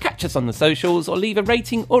 rockstarcmo.com, catch us on the socials, or leave a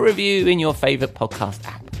rating or review in your favourite podcast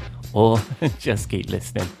app. Or just keep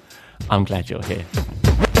listening. I'm glad you're here.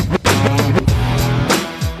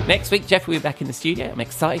 Next week, Jeff will be back in the studio. I'm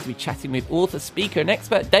excited to be chatting with author, speaker and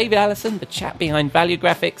expert David Allison, the chap behind Value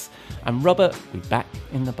Graphics, and Robert will be back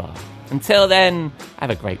in the bar. Until then, have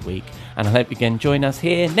a great week, and I hope you can join us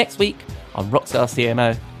here next week on Rockstar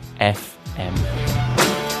CMO FM.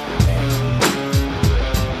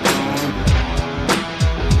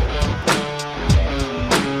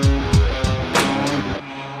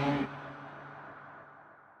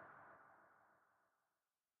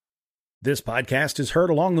 This podcast is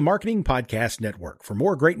heard along the Marketing Podcast Network. For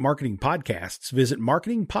more great marketing podcasts, visit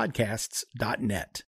marketingpodcasts.net.